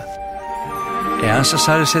πραγματικότητα. Εάν σας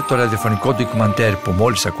άρεσε το ραδιοφωνικό ντοκιμαντέρ που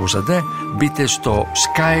μόλις ακούσατε, μπείτε στο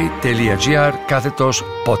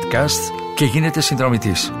sky.gr/podcast και γίνετε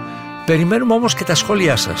συνδρομητής. Περιμένουμε όμως και τα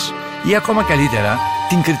σχόλιά σας ή ακόμα καλύτερα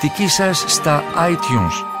την κριτική σας στα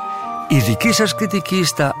iTunes. Η δική σας κριτική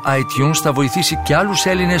στα iTunes θα βοηθήσει και άλλους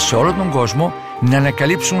Έλληνες σε όλο τον κόσμο να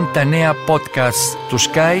ανακαλύψουν τα νέα podcasts του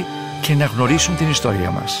Sky και να γνωρίσουν την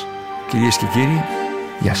ιστορία μας. Κυρίες και κύριοι,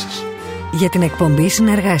 γεια σας. Για την εκπομπή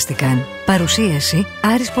συνεργάστηκαν παρουσίαση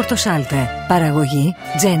Άρης Πορτοσάλτε, παραγωγή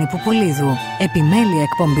Τζένι Πουπολίδου, επιμέλεια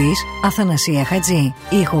εκπομπής Αθανασία Χατζή.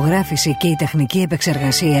 Η ηχογράφηση και η τεχνική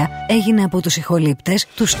επεξεργασία έγινε από τους ηχολήπτες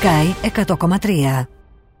του Sky 100,3.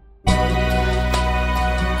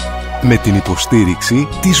 Με την υποστήριξη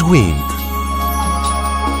της WIND.